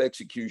method of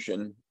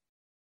execution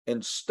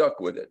and stuck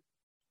with it.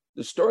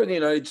 The story of the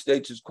United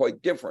States is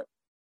quite different.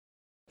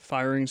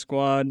 Firing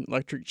squad,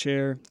 electric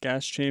chair,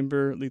 gas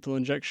chamber, lethal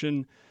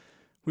injection.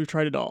 We've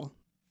tried it all.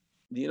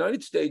 The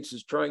United States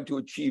is trying to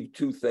achieve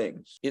 2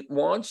 things.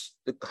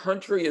 The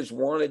country has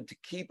wanted to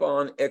keep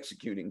on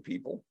executing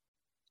people.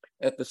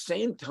 At the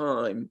same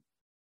time,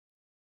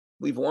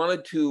 we've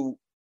wanted to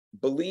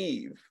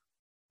believe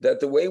that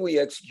the way we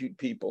execute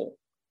people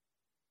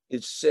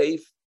is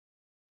safe,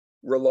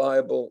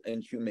 reliable,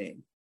 and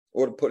humane.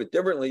 Or to put it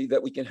differently,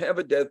 that we can have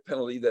a death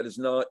penalty that is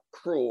not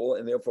cruel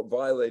and therefore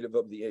violative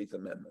of the 8th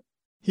Amendment.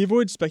 He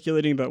avoids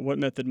speculating about what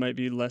method might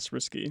be less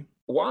risky.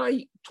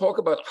 Why talk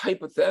about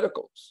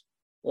hypotheticals?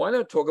 Why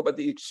not talk about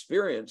the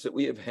experience that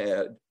we have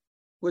had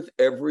with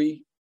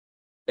every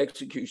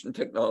execution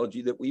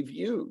technology that we've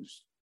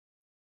used?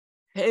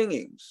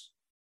 Hangings.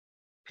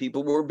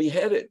 People were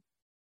beheaded.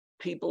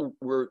 People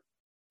were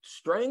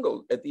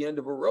strangled at the end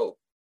of a rope.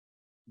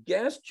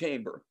 Gas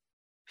chamber.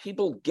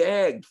 People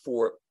gagged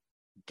for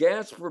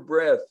gasped for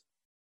breath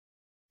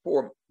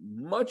for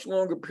much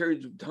longer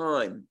periods of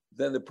time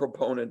than the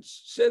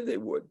proponents said they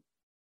would.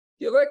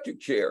 The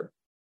electric chair,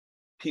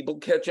 people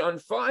catch on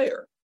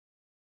fire.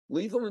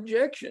 Lethal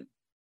injection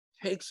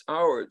takes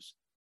hours.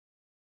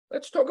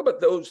 Let's talk about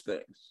those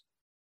things,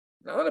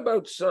 not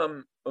about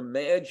some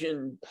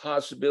imagined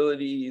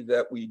possibility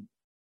that we'd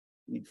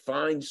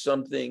find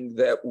something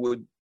that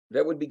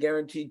would be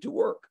guaranteed to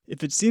work.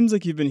 If it seems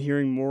like you've been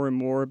hearing more and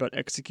more about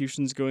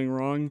executions going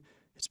wrong,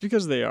 it's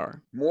because they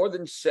are. More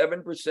than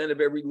 7%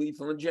 of every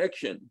lethal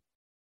injection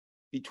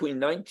between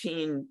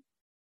 19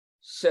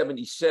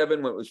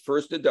 1977 when it was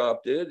first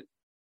adopted,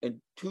 and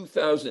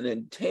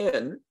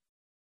 2010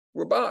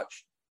 were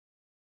botched.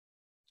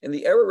 And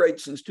the error rate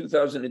since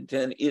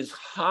 2010 is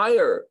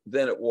higher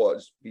than it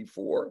was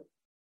before,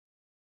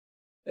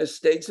 as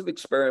states have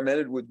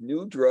experimented with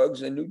new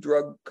drugs and new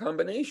drug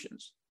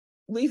combinations.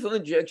 Lethal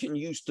injection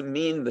used to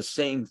mean the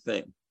same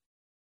thing.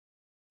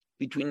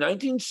 Between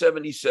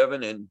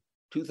 1977 and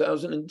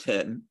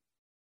 2010,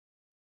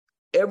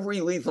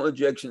 every lethal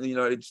injection in the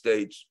United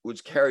States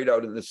was carried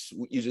out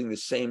using the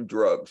same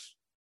drugs.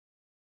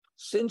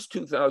 Since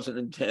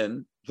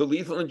 2010, the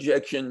lethal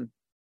injection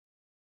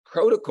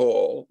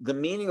protocol, the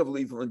meaning of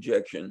lethal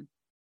injection,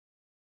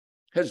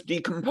 has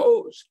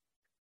decomposed.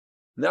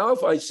 Now,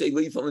 if I say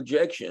lethal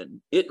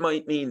injection, it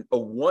might mean a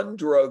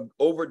one-drug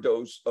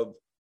overdose of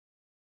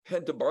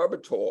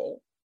pentobarbital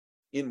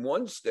in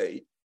one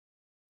state.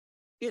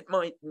 It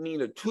might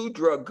mean a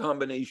two-drug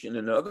combination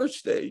in another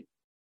state.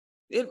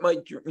 It might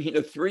mean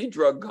a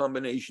three-drug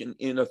combination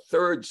in a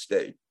third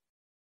state.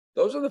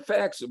 Those are the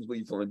facts of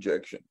lethal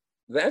injection.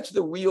 That's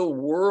the real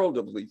world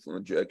of lethal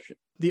injection.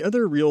 The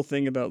other real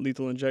thing about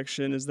lethal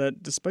injection is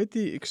that despite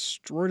the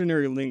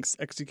extraordinary lengths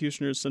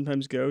executioners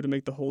sometimes go to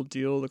make the whole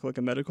deal look like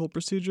a medical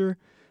procedure,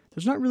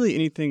 there's not really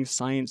anything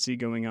science-y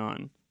going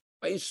on.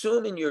 I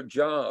assume in your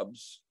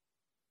jobs,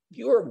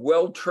 you're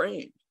well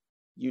trained.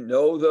 You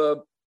know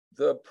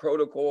the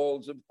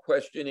protocols of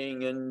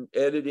questioning and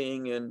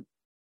editing,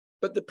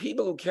 but the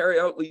people who carry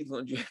out lethal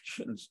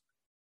injections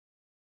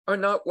are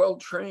not well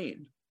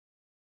trained.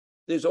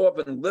 There's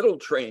often little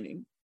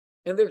training,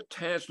 and they're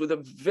tasked with a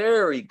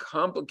very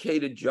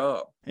complicated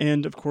job.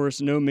 And, of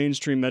course, no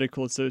mainstream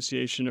medical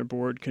association or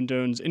board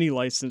condones any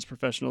licensed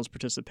professional's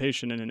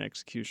participation in an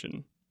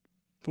execution.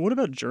 But what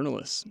about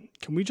journalists?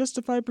 Can we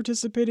justify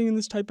participating in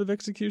this type of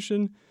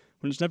execution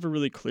when it's never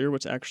really clear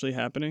what's actually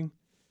happening?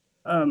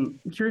 I'm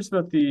curious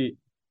about the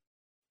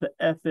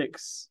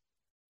ethics,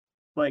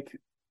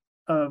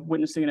 of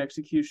witnessing an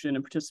execution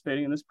and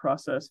participating in this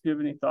process. If you have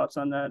any thoughts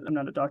on that, I'm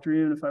not a doctor.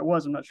 Even if I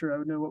was, I'm not sure I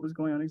would know what was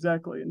going on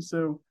exactly. And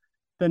so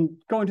then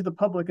going to the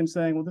public and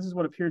saying, well, this is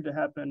what appeared to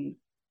happen,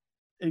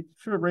 it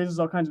sort of raises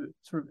all kinds of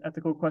sort of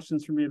ethical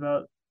questions for me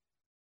about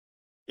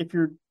if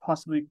you're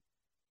possibly,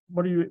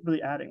 what are you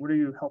really adding? What are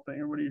you helping?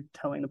 Or what are you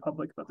telling the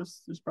public about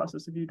this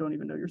process if you don't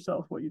even know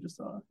yourself what you just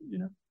saw,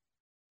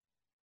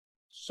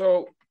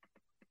 So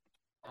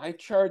I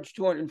charge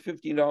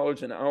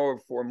 $250 an hour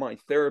for my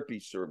therapy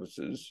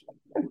services.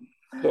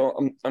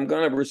 So I'm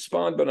going to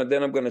respond, but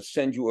then I'm going to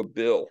send you a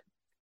bill.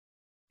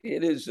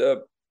 It's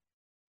a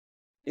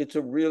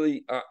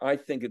really, I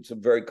think it's a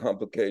very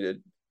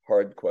complicated,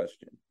 hard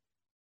question.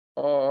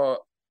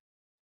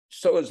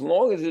 So as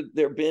long as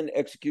there have been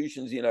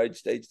executions in the United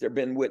States, there have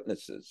been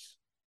witnesses.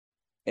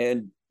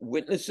 And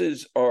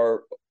witnesses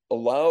are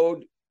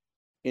allowed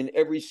in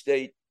every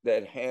state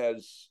that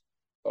has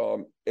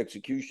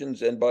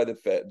executions and by the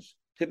feds.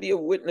 To be a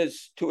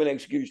witness to an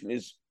execution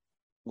is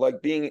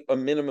like being a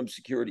minimum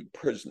security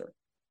prisoner.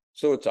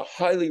 So it's a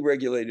highly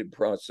regulated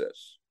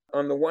process.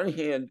 On the one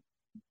hand,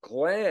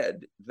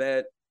 glad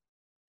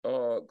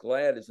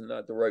is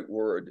not the right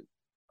word.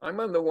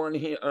 I'm on the one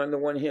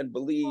hand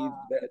believe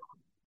that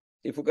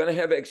if we're going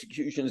to have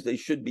executions, they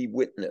should be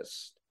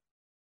witnessed.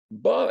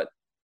 But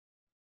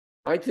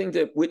I think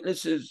that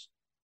witnesses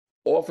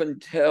often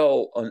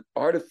tell an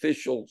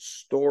artificial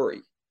story,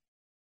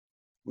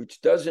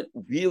 which doesn't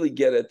really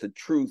get at the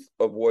truth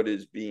of what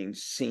is being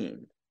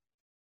seen.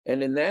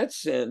 And in that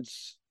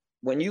sense,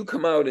 when you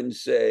come out and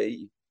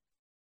say,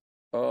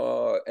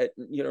 at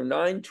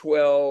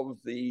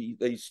 9/12,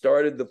 they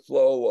started the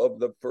flow of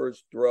the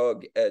first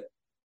drug at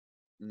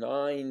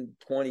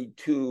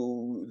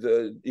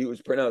 9/22, he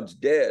was pronounced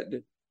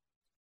dead,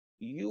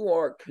 you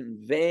are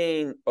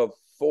conveying a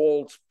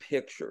false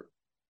picture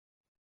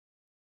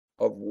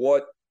of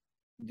what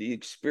the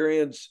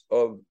experience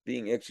of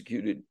being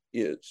executed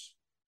is.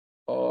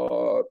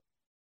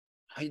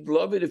 I'd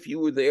love it if you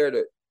were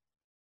there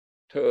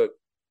to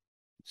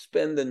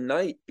spend the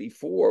night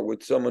before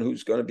with someone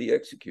who's going to be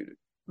executed,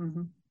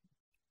 and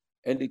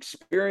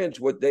experience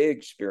what they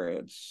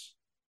experience.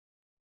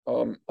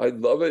 I'd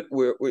love it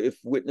if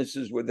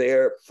witnesses were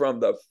there from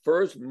the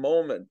first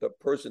moment the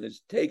person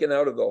is taken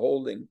out of the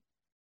holding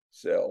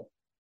cell.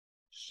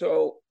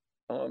 So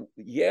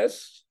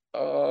yes,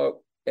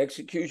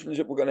 executions,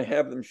 if we're going to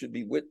have them, should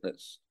be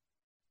witnessed.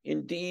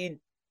 Indeed,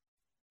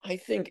 I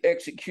think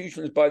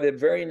executions by their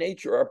very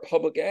nature are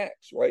public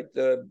acts, right?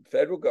 The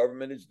federal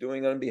government is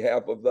doing on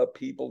behalf of the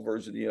people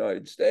versus the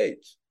United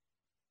States.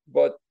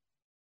 But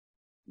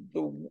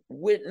the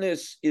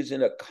witness is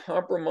in a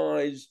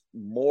compromised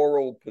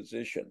moral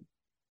position.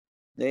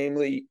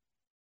 Namely,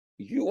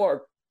 you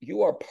are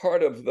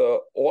part of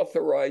the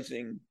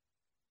authorizing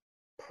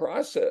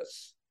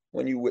process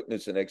when you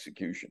witness an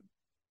execution,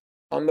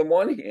 on the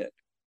one hand.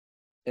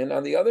 And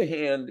on the other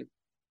hand,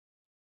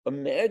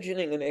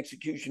 imagining an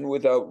execution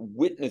without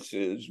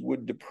witnesses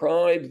would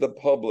deprive the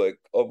public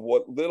of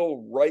what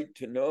little right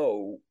to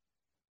know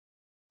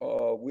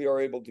we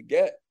are able to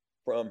get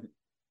from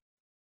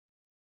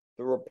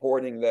the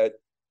reporting that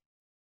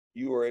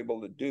you were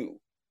able to do.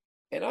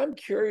 And I'm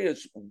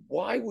curious,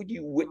 why would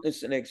you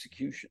witness an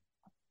execution?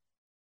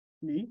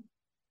 Me?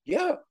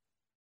 Yeah.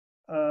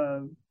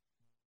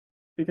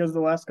 Because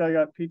the last guy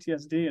got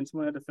PTSD and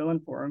someone had to fill in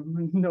for him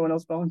and no one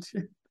else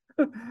volunteered.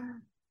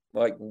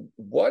 Like,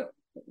 what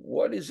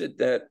is it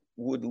that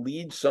would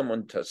lead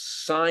someone to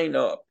sign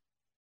up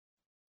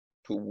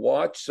to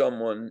watch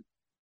someone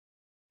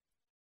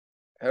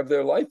have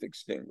their life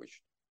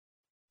extinguished?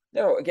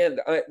 Now, again,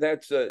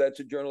 that's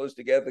a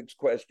journalistic ethics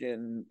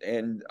question,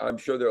 and I'm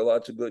sure there are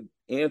lots of good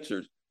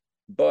answers.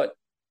 But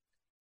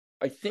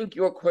I think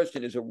your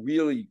question is a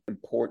really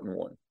important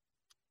one.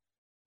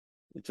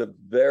 It's a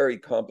very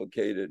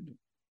complicated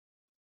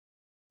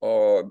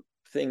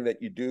thing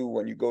that you do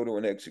when you go to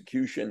an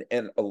execution,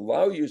 and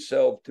allow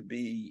yourself to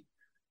be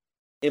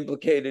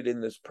implicated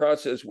in this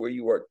process where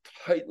you are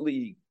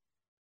tightly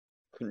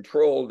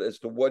controlled as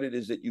to what it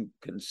is that you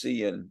can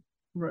see and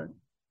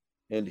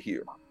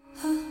hear.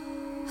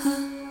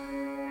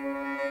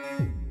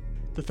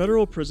 The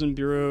Federal Prison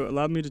Bureau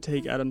allowed me to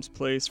take Adam's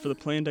place for the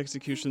planned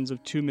executions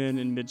of 2 men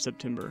in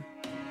mid-September.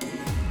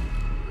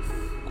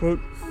 Quote,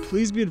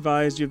 "Please be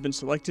advised you have been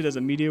selected as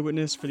a media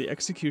witness for the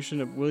execution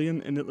of William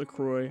Emmett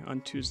LaCroix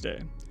on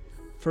Tuesday.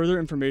 Further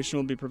information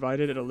will be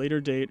provided at a later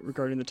date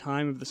regarding the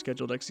time of the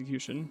scheduled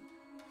execution."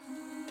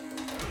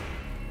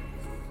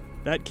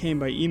 That came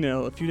by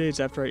email a few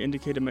days after I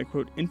indicated my,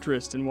 quote,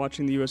 interest in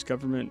watching the U.S.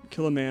 government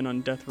kill a man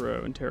on death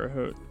row in Terre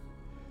Haute.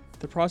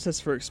 The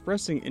process for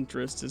expressing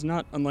interest is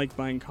not unlike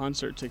buying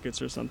concert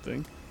tickets or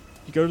something.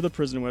 You go to the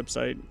prison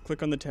website,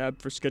 click on the tab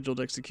for scheduled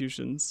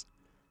executions.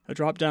 A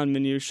drop-down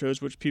menu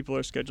shows which people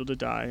are scheduled to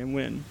die and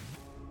when.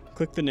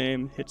 Click the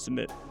name, hit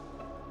submit.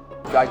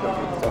 Guys go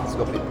through the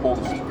stethoscope, they pull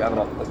the strap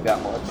up like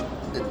that much,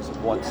 then there's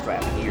one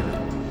strap here.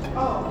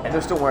 And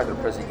they're still wearing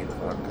their prison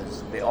uniform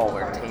because they all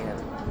wear tan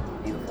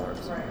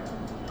uniforms.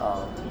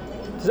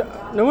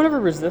 No one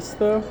ever resists,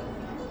 though?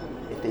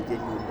 If they did, you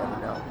would never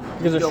know.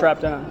 Because they're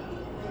strapped down.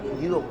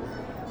 You don't,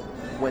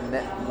 when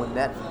that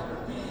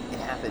it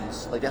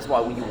happens, like that's why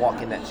when you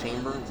walk in that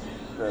chamber,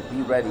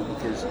 be ready,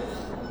 because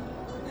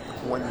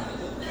when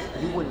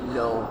you wouldn't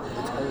know,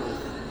 it's only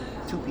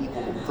 2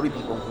 people, 3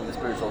 people from the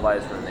spiritual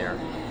advisor in there,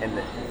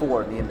 and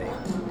 4 the inmate.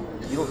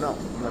 You don't know.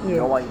 You have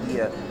no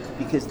idea,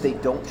 because they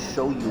don't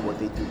show you what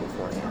they do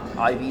beforehand.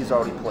 IV's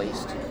already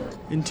placed.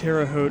 In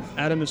Terre Haute,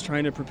 Adam is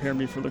trying to prepare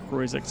me for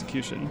LaCroix's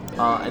execution.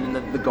 And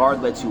then the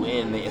guard lets you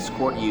in, they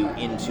escort you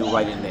into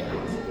right in there.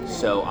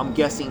 So I'm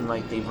guessing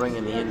like they bring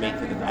in the inmate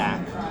to the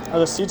back. Are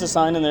the seats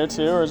assigned in there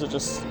too, or is it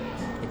just...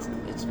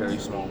 It's very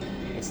small.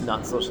 It's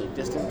not socially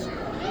distanced.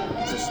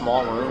 It's a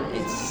small room.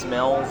 It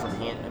smells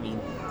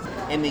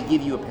and they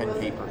give you a pen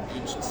paper.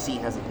 Each seat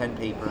has a pen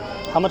paper.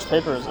 How much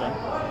paper is there?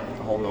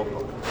 A whole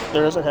notebook.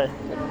 There is? Okay.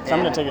 So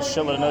I'm going to take a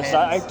shitload of notes.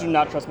 I do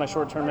not trust my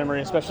short-term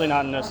memory, especially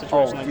not in a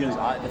situation like this.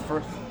 The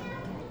first...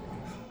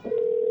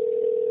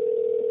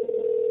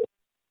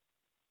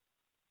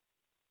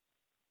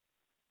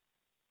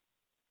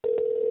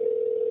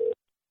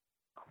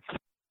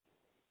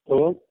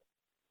 Hello?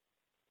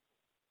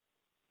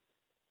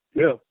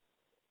 Yeah.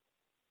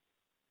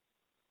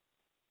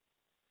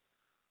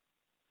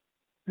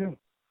 Yeah.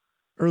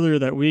 Earlier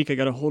that week, I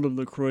got a hold of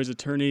LaCroix's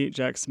attorney,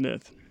 Jack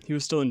Smith. He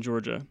was still in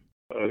Georgia.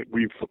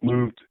 We've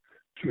moved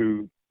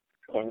to,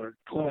 our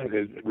client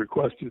has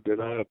requested that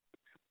I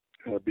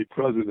be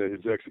present at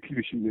his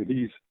execution, and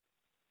he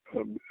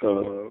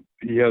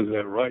has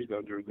that right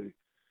under the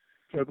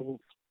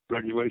federal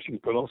regulations,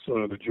 but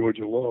also under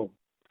Georgia law.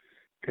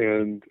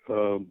 And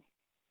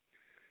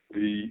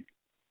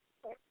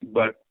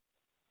but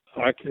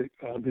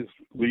I'm his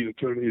lead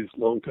attorney, his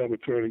longtime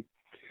attorney.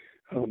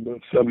 I'm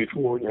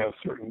 74 and have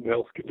certain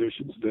health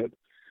conditions that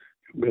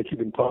make it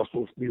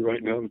impossible for me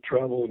right now to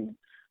travel and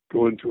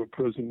go into a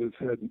prison that's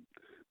had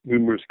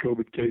numerous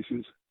COVID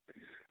cases.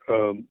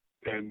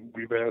 And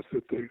we've asked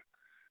that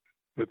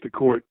the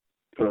court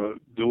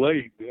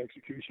delay the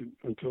execution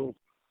until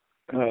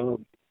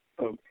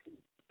a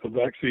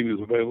vaccine is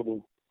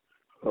available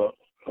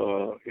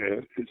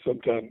and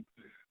sometime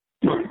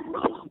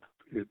in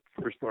the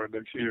first part of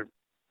next year,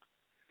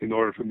 in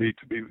order for me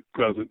to be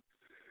present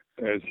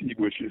as he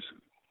wishes.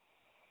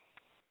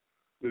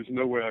 There's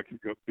no way I could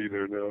be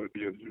there now. It'd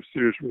be a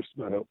serious risk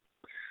to my health.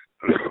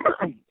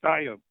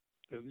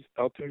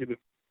 I'll tell you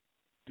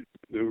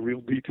the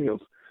real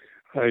details.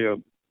 I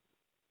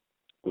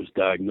was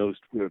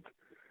diagnosed with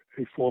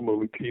a form of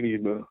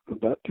leukemia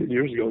about 10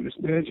 years ago. It's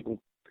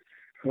manageable.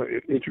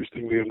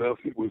 Interestingly enough,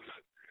 it was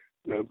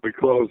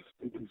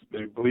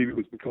they believe it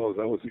was because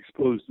I was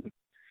exposed to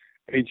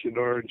Agent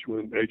Orange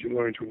when I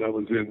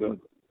was in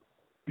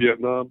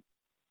Vietnam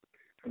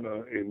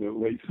in the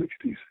late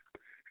 60s,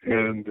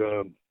 and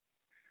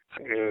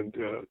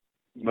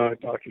my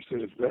doctor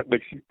says that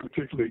makes you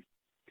particularly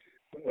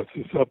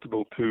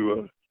susceptible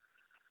to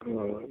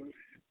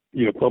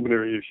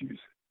pulmonary issues,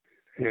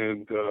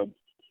 and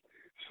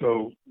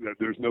so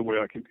there's no way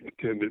I can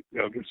attend it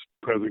under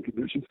present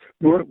conditions,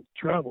 nor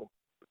travel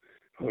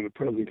under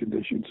present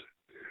conditions.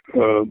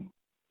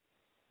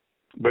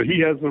 But he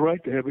has the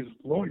right to have his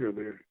lawyer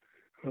there.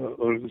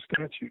 under the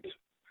statutes.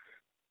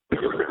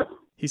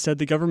 He said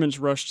the government's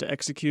rush to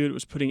execute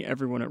was putting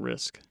everyone at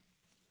risk.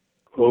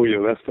 Oh yeah,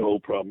 that's the whole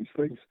problem. These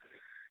things,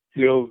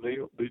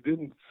 they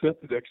didn't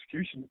set the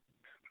execution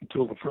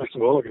until the 1st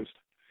of August,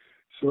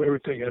 so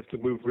everything has to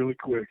move really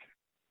quick.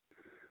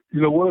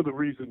 One of the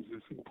reasons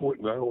it's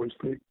important, I always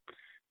think,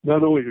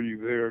 not only are you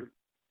there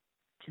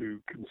to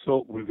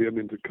consult with him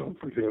and to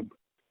comfort him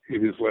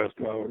in his last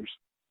hours,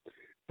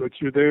 but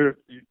you're there,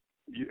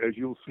 as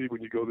you'll see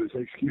when you go to this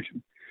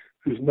execution,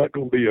 there's not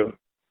going to be a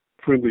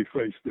friendly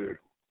face there.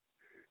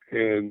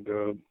 And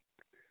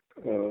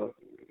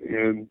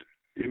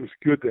it was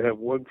good to have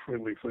one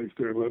friendly face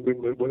there. I mean,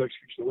 one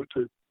execution I went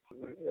to,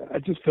 I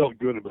just felt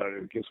good about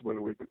it. I guess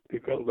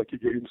it felt like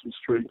it gave him some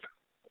strength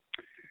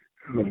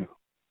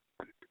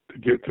to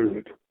get through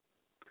it.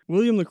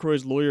 William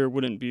LaCroix's lawyer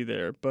wouldn't be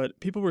there, but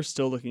people were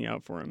still looking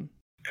out for him.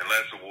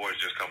 Unless the war is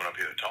just coming up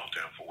here to talk to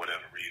him for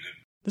whatever reason.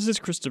 This is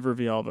Christopher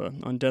Villalba,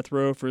 on death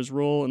row for his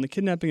role in the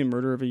kidnapping and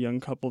murder of a young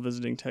couple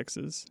visiting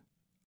Texas.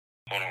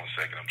 Hold on a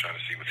second, I'm trying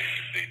to see what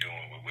they're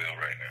doing with Will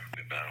right now.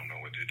 I don't know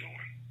what they're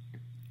doing.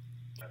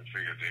 Trying to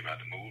figure if they're about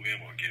to move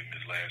him or give him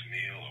his last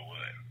meal or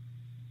what.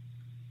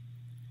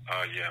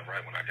 Yeah,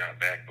 right when I got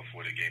back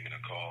before they gave me the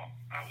call,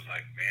 I was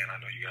like, man, I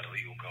know you got a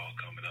legal call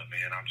coming up,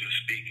 man. I'm just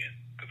speaking,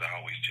 because I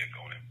always check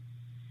on him.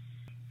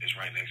 It's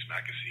right next to me.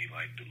 I can see,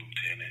 like, the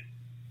lieutenant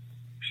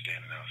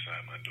standing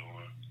outside my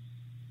door.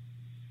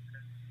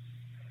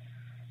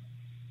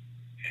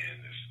 And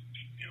there's,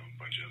 a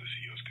bunch of other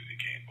CEOs, because he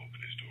can't open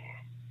his door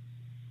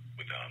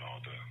without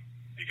all the,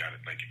 you got to,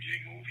 like, if you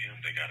move him,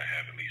 they got to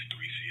have at least 3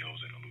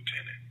 CEOs and a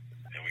lieutenant.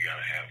 And we got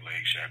to have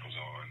leg shackles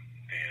on,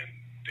 and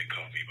they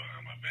cuff me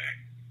behind my back.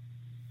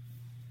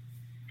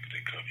 If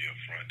they cuff you up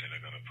front, then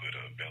they're going to put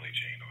a belly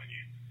chain on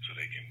you so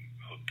they can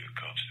hook the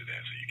cuffs to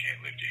that so you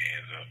can't lift your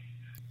hands up.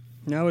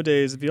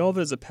 Nowadays,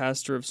 Villalba is a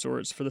pastor of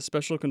sorts for the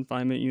Special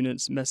Confinement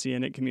Unit's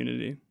Messianic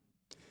community.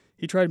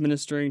 He tried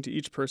ministering to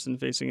each person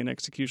facing an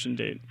execution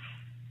date.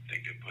 I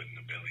think they're putting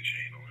a belly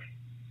chain on him.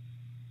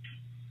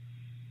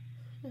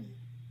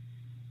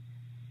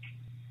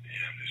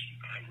 Yeah,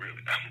 I'm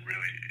really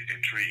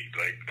intrigued.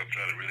 Like, I'm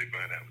trying to really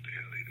find out what the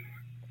hell they're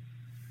doing.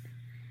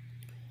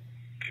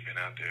 They've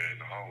been out there in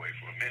the hallway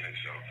for a minute,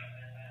 so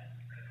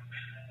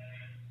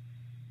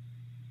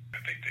I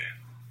think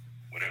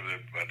whatever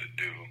they're about to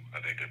do,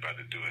 I think they're about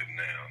to do it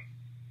now.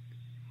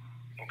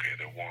 Okay,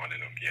 they're warning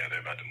him. Yeah,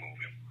 they're about to move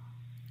him.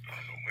 I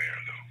don't know where,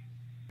 though.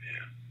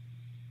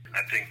 Yeah.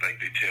 I think, like,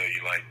 they tell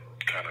you, like,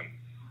 kind of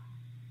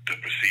the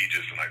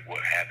procedures, like,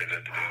 what happened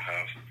at the death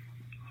house.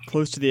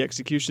 Close to the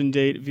execution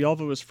date,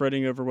 Villalba was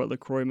fretting over what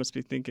LaCroix must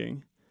be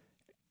thinking,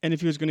 and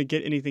if he was going to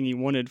get anything he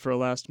wanted for a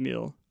last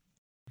meal.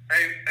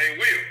 Hey,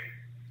 Will.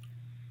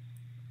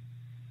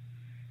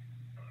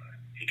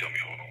 He told me,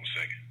 hold on a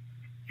second.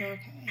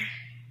 Okay.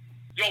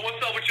 Yo,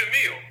 what's up with your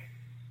meal?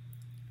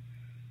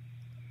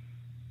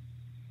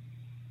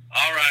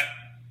 All right.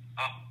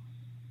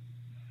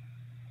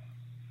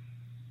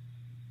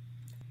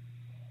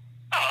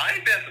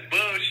 Ain't that some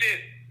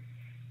bullshit?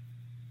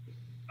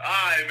 All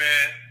right,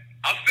 man.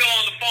 I'm still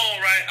on the phone,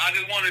 right? I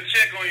just wanted to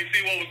check on you,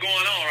 see what was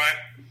going on, right?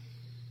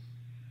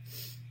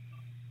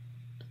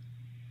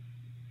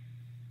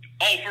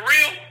 Oh, for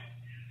real?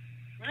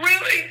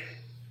 Really?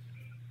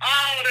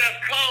 Oh, that's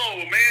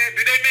cold, man.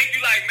 Did they make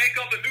you, like, make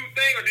up a new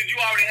thing, or did you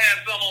already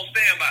have some on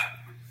standby?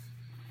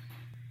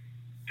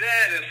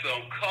 That is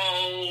some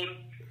cold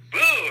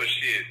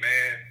bullshit,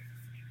 man.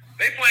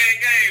 They playing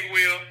games,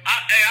 Will.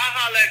 I'll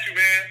holler at you,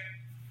 man.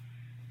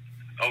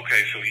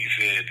 Okay, so he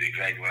said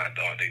exactly what I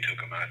thought. They took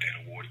him out there,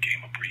 and the ward gave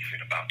him a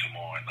briefing about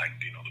tomorrow and, like,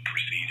 the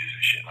procedures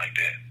and shit like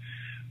that.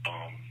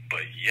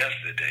 But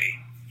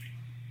yesterday,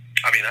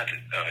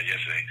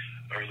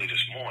 early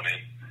this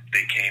morning,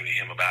 they came to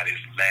him about his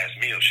last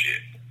meal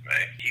shit,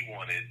 right? He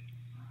wanted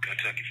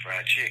Kentucky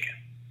Fried Chicken.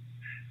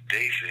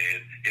 They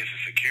said it's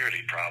a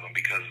security problem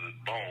because of the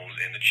bones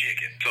in the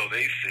chicken. So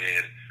they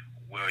said,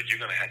 well,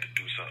 you're going to have to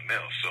do something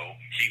else. So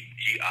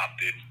he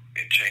opted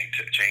and changed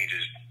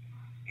his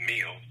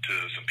meal to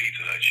some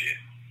Pizza Hut shit.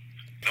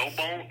 No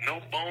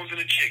bones in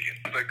the chicken.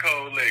 It's a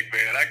cold leg,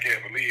 man. I can't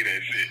believe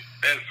that shit.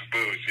 That's some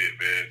bullshit,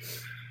 man.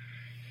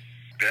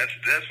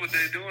 That's what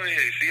they're doing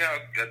here. See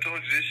how I told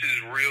you this shit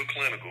is real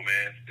clinical,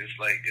 man. It's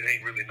like it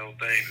ain't really no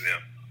thing to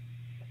them.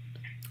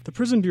 The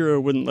Prison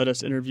Bureau wouldn't let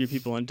us interview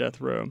people on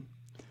death row.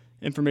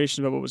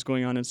 Information about what was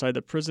going on inside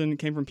the prison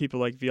came from people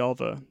like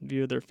Villalba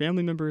via their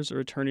family members or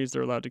attorneys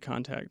they're allowed to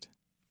contact.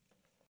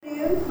 My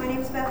name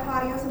is Beth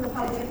Patios. I'm the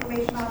Public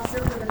Information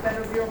Officer for the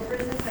Federal Bureau of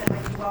Prisons. I'd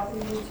like to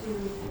welcome you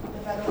to the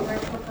Federal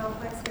Correctional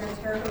Complex here in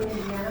Terre Haute,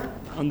 Indiana.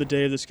 On the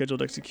day of the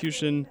scheduled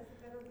execution,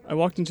 I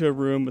walked into a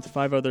room with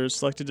 5 others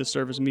selected to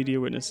serve as media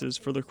witnesses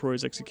for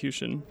LaCroix's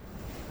execution.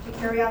 To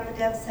carry out the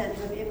death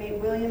sentence of inmate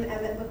William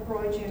Emmett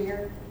LaCroix,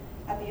 Jr.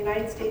 at the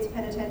United States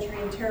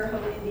Penitentiary in Terre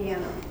Haute,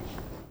 Indiana.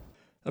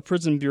 A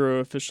Prison Bureau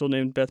official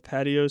named Beth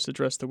Patios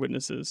addressed the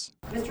witnesses.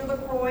 Mr.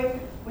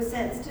 LaCroix was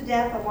sentenced to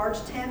death on March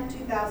 10,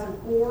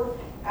 2004,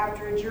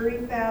 after a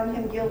jury found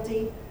him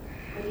guilty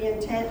with the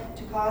intent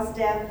to cause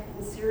death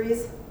in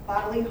serious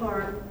bodily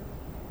harm,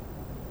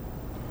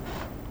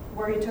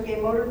 where he took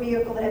a motor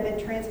vehicle that had been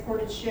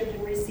transported, shipped,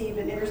 and received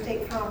in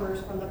interstate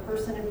commerce from the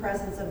person and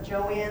presence of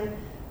Joanne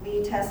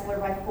Lee Tesler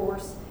by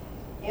force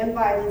and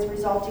violence,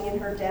 resulting in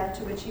her death,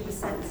 to which he was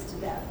sentenced to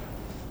death.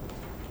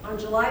 On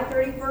July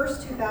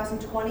 31st,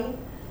 2020,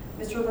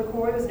 Mr.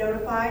 LaCroix was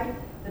notified.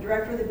 The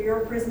director of the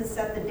Bureau of Prisons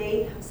set the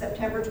date of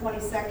September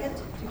 22nd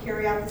to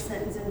carry out the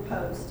sentence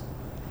imposed.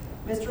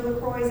 Mr.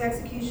 LaCroix's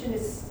execution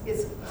is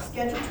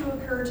scheduled to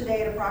occur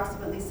today at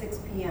approximately 6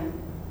 p.m.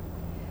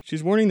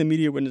 She's warning the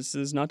media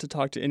witnesses not to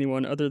talk to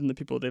anyone other than the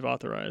people they've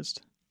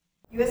authorized.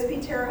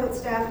 USP Terre Haute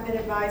staff have been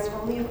advised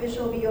only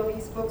official BOP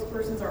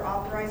spokespersons are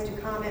authorized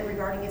to comment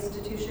regarding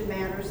institution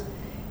matters,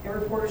 and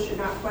reporters should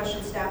not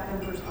question staff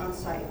members on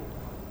site.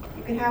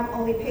 You can have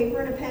only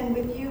paper and a pen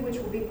with you, which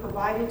will be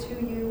provided to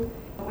you.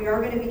 We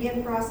are going to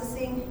begin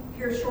processing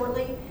here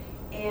shortly,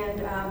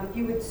 and if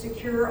you would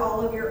secure all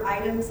of your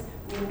items,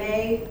 we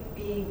may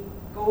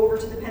go over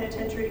to the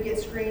penitentiary to get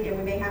screened, and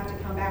we may have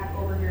to come back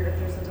over here if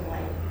there's a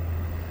delay.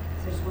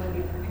 So I just want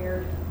to be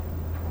prepared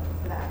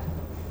for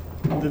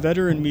that. The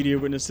veteran media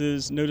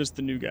witnesses noticed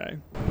the new guy.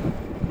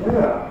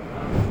 Yeah,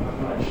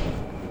 not much.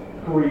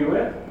 Who were you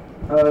with?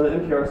 The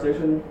NPR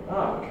station.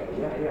 Oh, okay,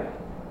 yeah.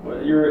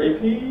 What, your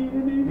AP,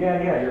 maybe?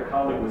 Yeah, your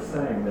colleague was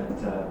saying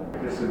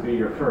that this would be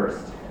your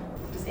first.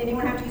 Does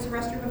anyone have to use the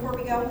restroom before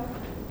we go?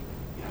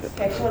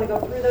 Okay, if you want to go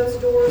through those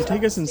doors. They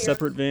take us in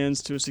separate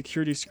vans to a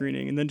security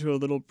screening and then to a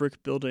little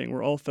brick building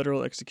where all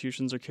federal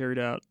executions are carried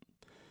out.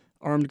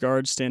 Armed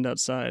guards stand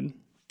outside.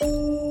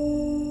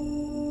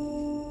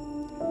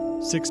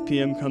 6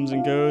 p.m. comes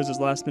and goes as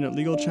last-minute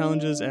legal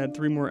challenges add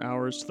 3 more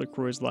hours to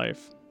LaCroix's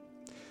life.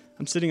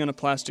 I'm sitting on a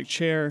plastic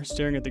chair,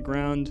 staring at the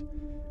ground,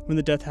 when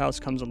the death house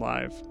comes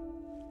alive.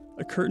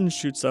 A curtain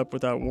shoots up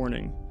without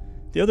warning.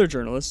 The other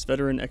journalists,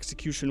 veteran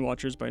execution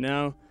watchers by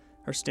now,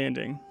 are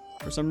standing.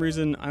 For some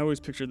reason, I always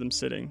picture them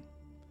sitting.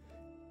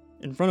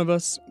 In front of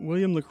us,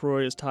 William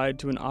LaCroix is tied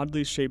to an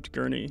oddly shaped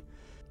gurney.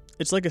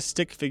 It's like a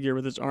stick figure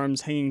with his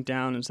arms hanging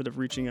down instead of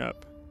reaching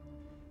up.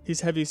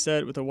 He's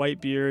heavy-set with a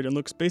white beard and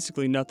looks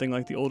basically nothing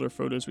like the older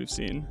photos we've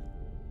seen.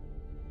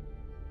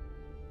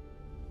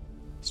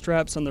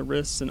 Straps on the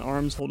wrists and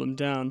arms hold him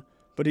down,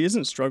 but he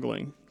isn't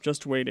struggling,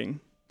 just waiting.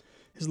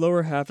 His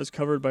lower half is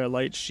covered by a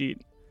light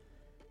sheet.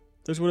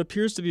 There's what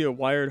appears to be a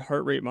wired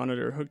heart rate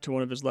monitor hooked to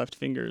one of his left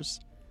fingers.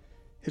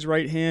 His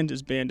right hand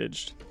is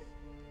bandaged.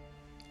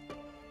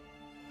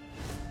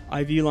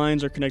 IV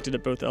lines are connected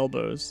at both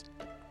elbows.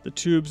 The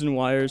tubes and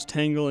wires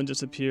tangle and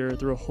disappear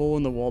through a hole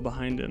in the wall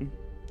behind him.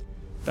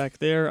 Back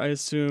there, I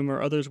assume,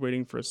 are others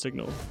waiting for a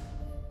signal.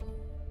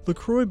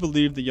 LaCroix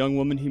believed the young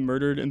woman he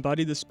murdered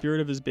embodied the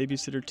spirit of his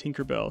babysitter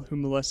Tinkerbell, who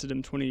molested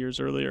him 20 years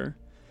earlier,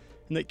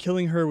 and that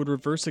killing her would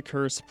reverse a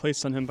curse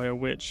placed on him by a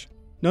witch.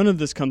 None of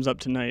this comes up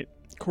tonight.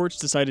 Courts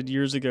decided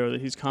years ago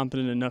that he's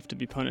competent enough to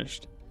be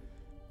punished.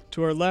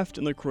 To our left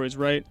and LaCroix's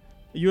right,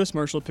 a U.S.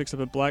 Marshal picks up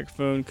a black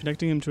phone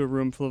connecting him to a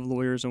room full of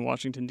lawyers in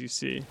Washington,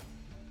 D.C.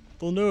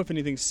 They'll know if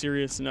anything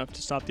serious enough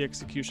to stop the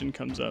execution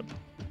comes up,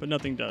 but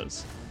nothing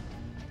does.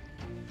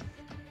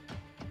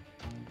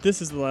 This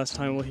is the last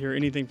time we'll hear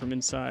anything from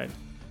inside.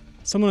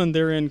 Someone on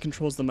their end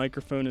controls the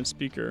microphone and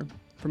speaker.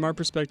 From our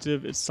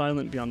perspective, it's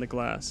silent beyond the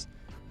glass.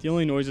 The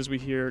only noises we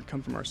hear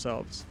come from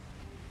ourselves.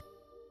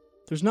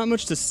 There's not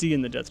much to see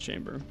in the death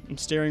chamber. I'm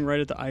staring right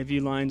at the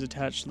IV lines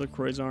attached to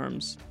LaCroix's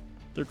arms.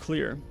 They're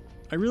clear.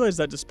 I realize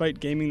that despite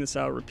gaming this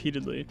out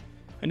repeatedly,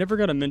 I never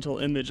got a mental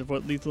image of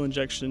what lethal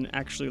injection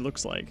actually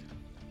looks like.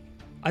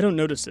 I don't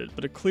notice it,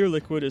 but a clear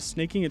liquid is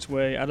snaking its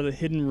way out of the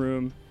hidden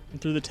room and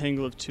through the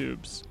tangle of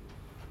tubes,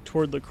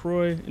 toward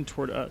LaCroix and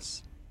toward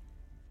us.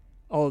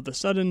 All of a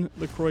sudden,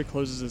 LaCroix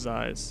closes his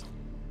eyes.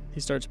 He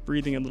starts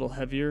breathing a little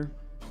heavier,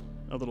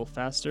 a little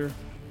faster,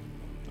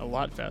 a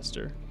lot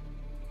faster.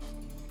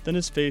 Then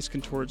his face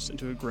contorts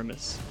into a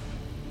grimace.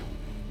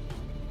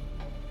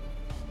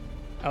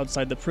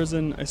 Outside the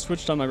prison, I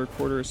switched on my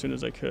recorder as soon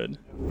as I could.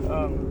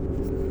 I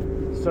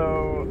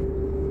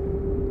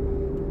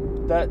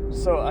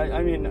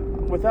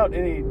mean, without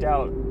any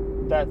doubt,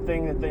 that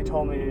thing that they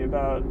told me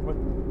about with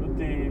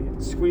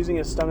the squeezing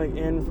his stomach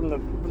in from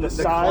the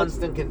sides.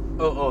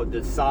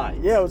 The sides.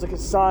 Yeah, it was like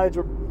his sides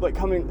were like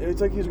coming.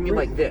 It's like he was. You mean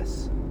like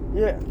this?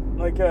 Yeah,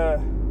 like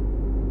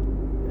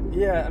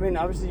Yeah, I mean,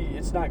 obviously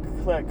it's not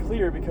that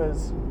clear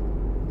because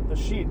the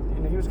sheet,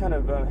 and he was kind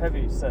of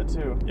heavy set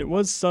too. It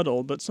was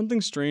subtle, but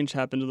something strange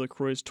happened to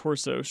LaCroix's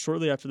torso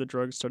shortly after the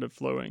drugs started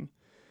flowing.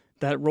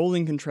 That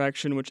rolling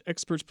contraction, which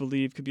experts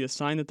believe could be a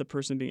sign that the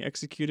person being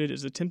executed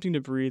is attempting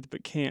to breathe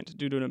but can't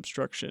due to an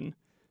obstruction,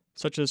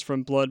 such as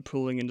from blood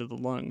pooling into the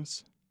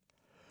lungs.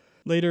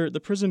 Later, the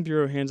Prison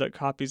Bureau hands out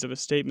copies of a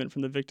statement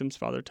from the victim's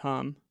father,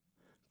 Tom.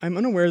 I'm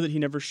unaware that he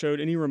never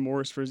showed any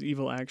remorse for his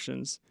evil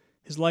actions,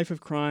 his life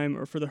of crime,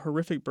 or for the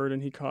horrific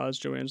burden he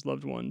caused Joanne's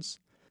loved ones.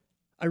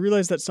 I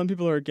realize that some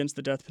people are against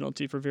the death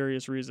penalty for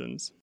various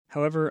reasons.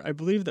 However, I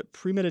believe that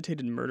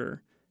premeditated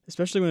murder,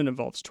 especially when it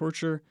involves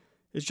torture,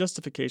 is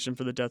justification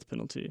for the death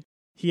penalty.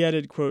 He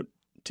added, quote,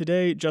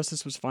 "Today,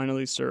 justice was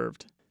finally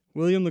served.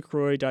 William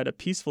LaCroix died a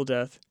peaceful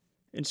death,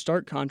 in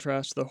stark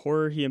contrast to the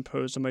horror he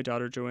imposed on my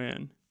daughter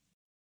Joanne.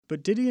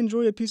 But did he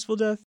enjoy a peaceful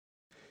death?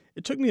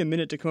 It took me a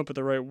minute to come up with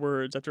the right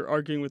words after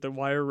arguing with a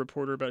Wire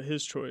reporter about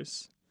his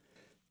choice.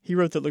 He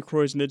wrote that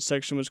LaCroix's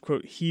midsection was,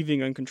 quote,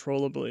 heaving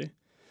uncontrollably.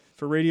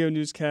 For radio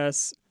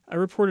newscasts, I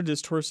reported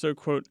his torso,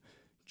 quote,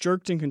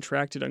 jerked and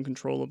contracted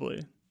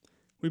uncontrollably.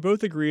 We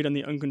both agreed on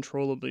the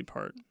uncontrollably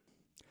part.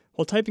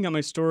 While typing out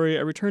my story,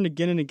 I returned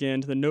again and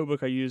again to the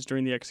notebook I used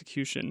during the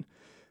execution,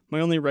 my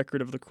only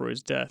record of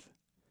LaCroix's death.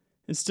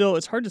 And still,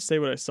 it's hard to say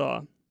what I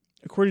saw.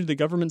 According to the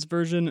government's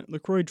version,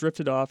 LaCroix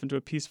drifted off into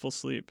a peaceful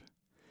sleep.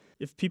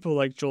 If people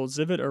like Joel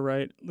Zivit are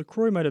right,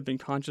 LaCroix might have been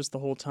conscious the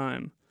whole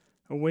time,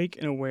 awake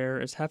and aware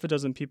as half a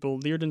dozen people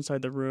leered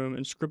inside the room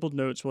and scribbled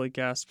notes while he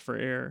gasped for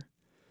air.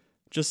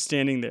 Just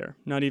standing there,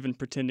 not even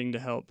pretending to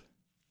help.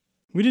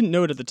 We didn't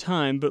know it at the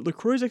time, but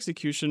LaCroix's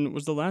execution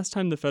was the last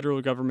time the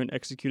federal government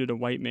executed a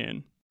white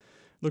man.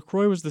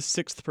 LaCroix was the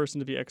 6th person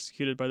to be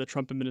executed by the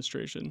Trump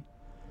administration.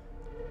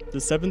 The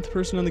 7th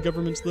person on the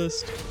government's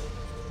list?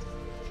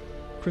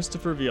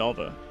 Christopher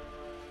Villalba.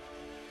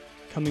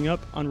 Coming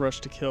up on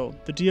Rush to Kill,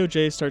 the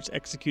DOJ starts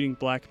executing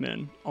black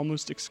men,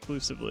 almost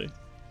exclusively.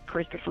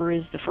 Christopher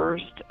is the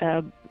first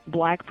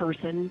black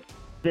person,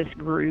 this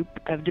group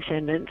of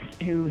defendants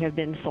who have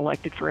been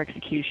selected for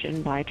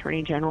execution by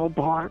Attorney General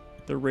Barr.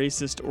 The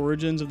racist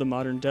origins of the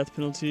modern death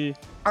penalty.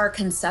 Our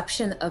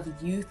conception of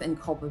youth and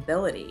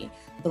culpability.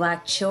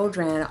 Black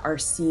children are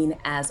seen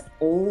as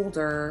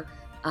older,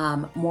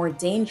 more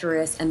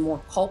dangerous, and more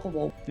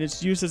culpable. And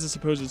its use as a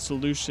supposed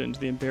solution to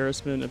the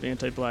embarrassment of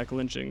anti-black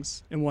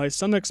lynchings, and why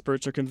some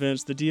experts are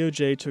convinced the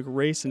DOJ took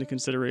race into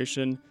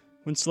consideration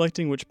when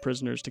selecting which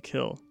prisoners to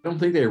kill. I don't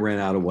think they ran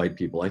out of white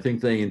people. I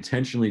think they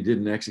intentionally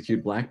didn't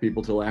execute black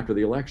people till after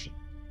the election.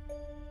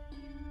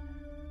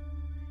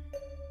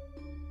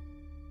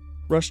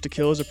 Rush to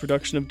Kill is a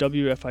production of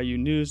WFIU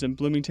News in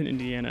Bloomington,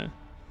 Indiana.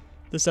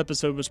 This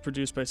episode was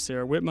produced by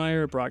Sarah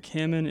Whitmire, Brock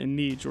Hammond, and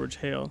me, George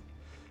Hale,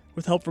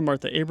 with help from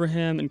Martha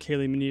Abraham and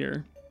Kaylee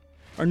Manier.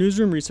 Our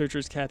newsroom researcher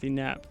is Kathy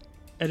Knapp.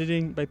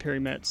 Editing by Perry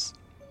Metz.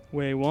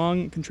 Wei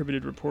Wong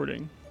contributed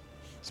reporting.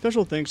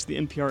 Special thanks to the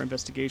NPR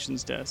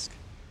Investigations Desk,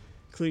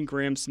 including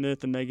Graham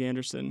Smith and Meg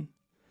Anderson.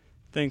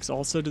 Thanks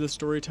also to the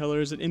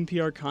storytellers at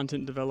NPR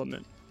Content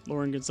Development,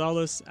 Lauren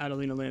Gonzalez,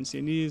 Adelina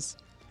Lancianese,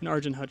 and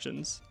Arjun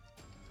Hutchins,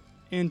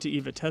 and to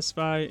Eva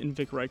Tesfaye and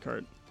Vic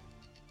Reichart.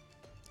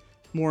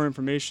 More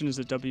information is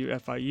at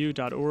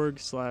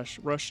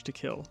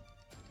wfiu.org/rushtokill.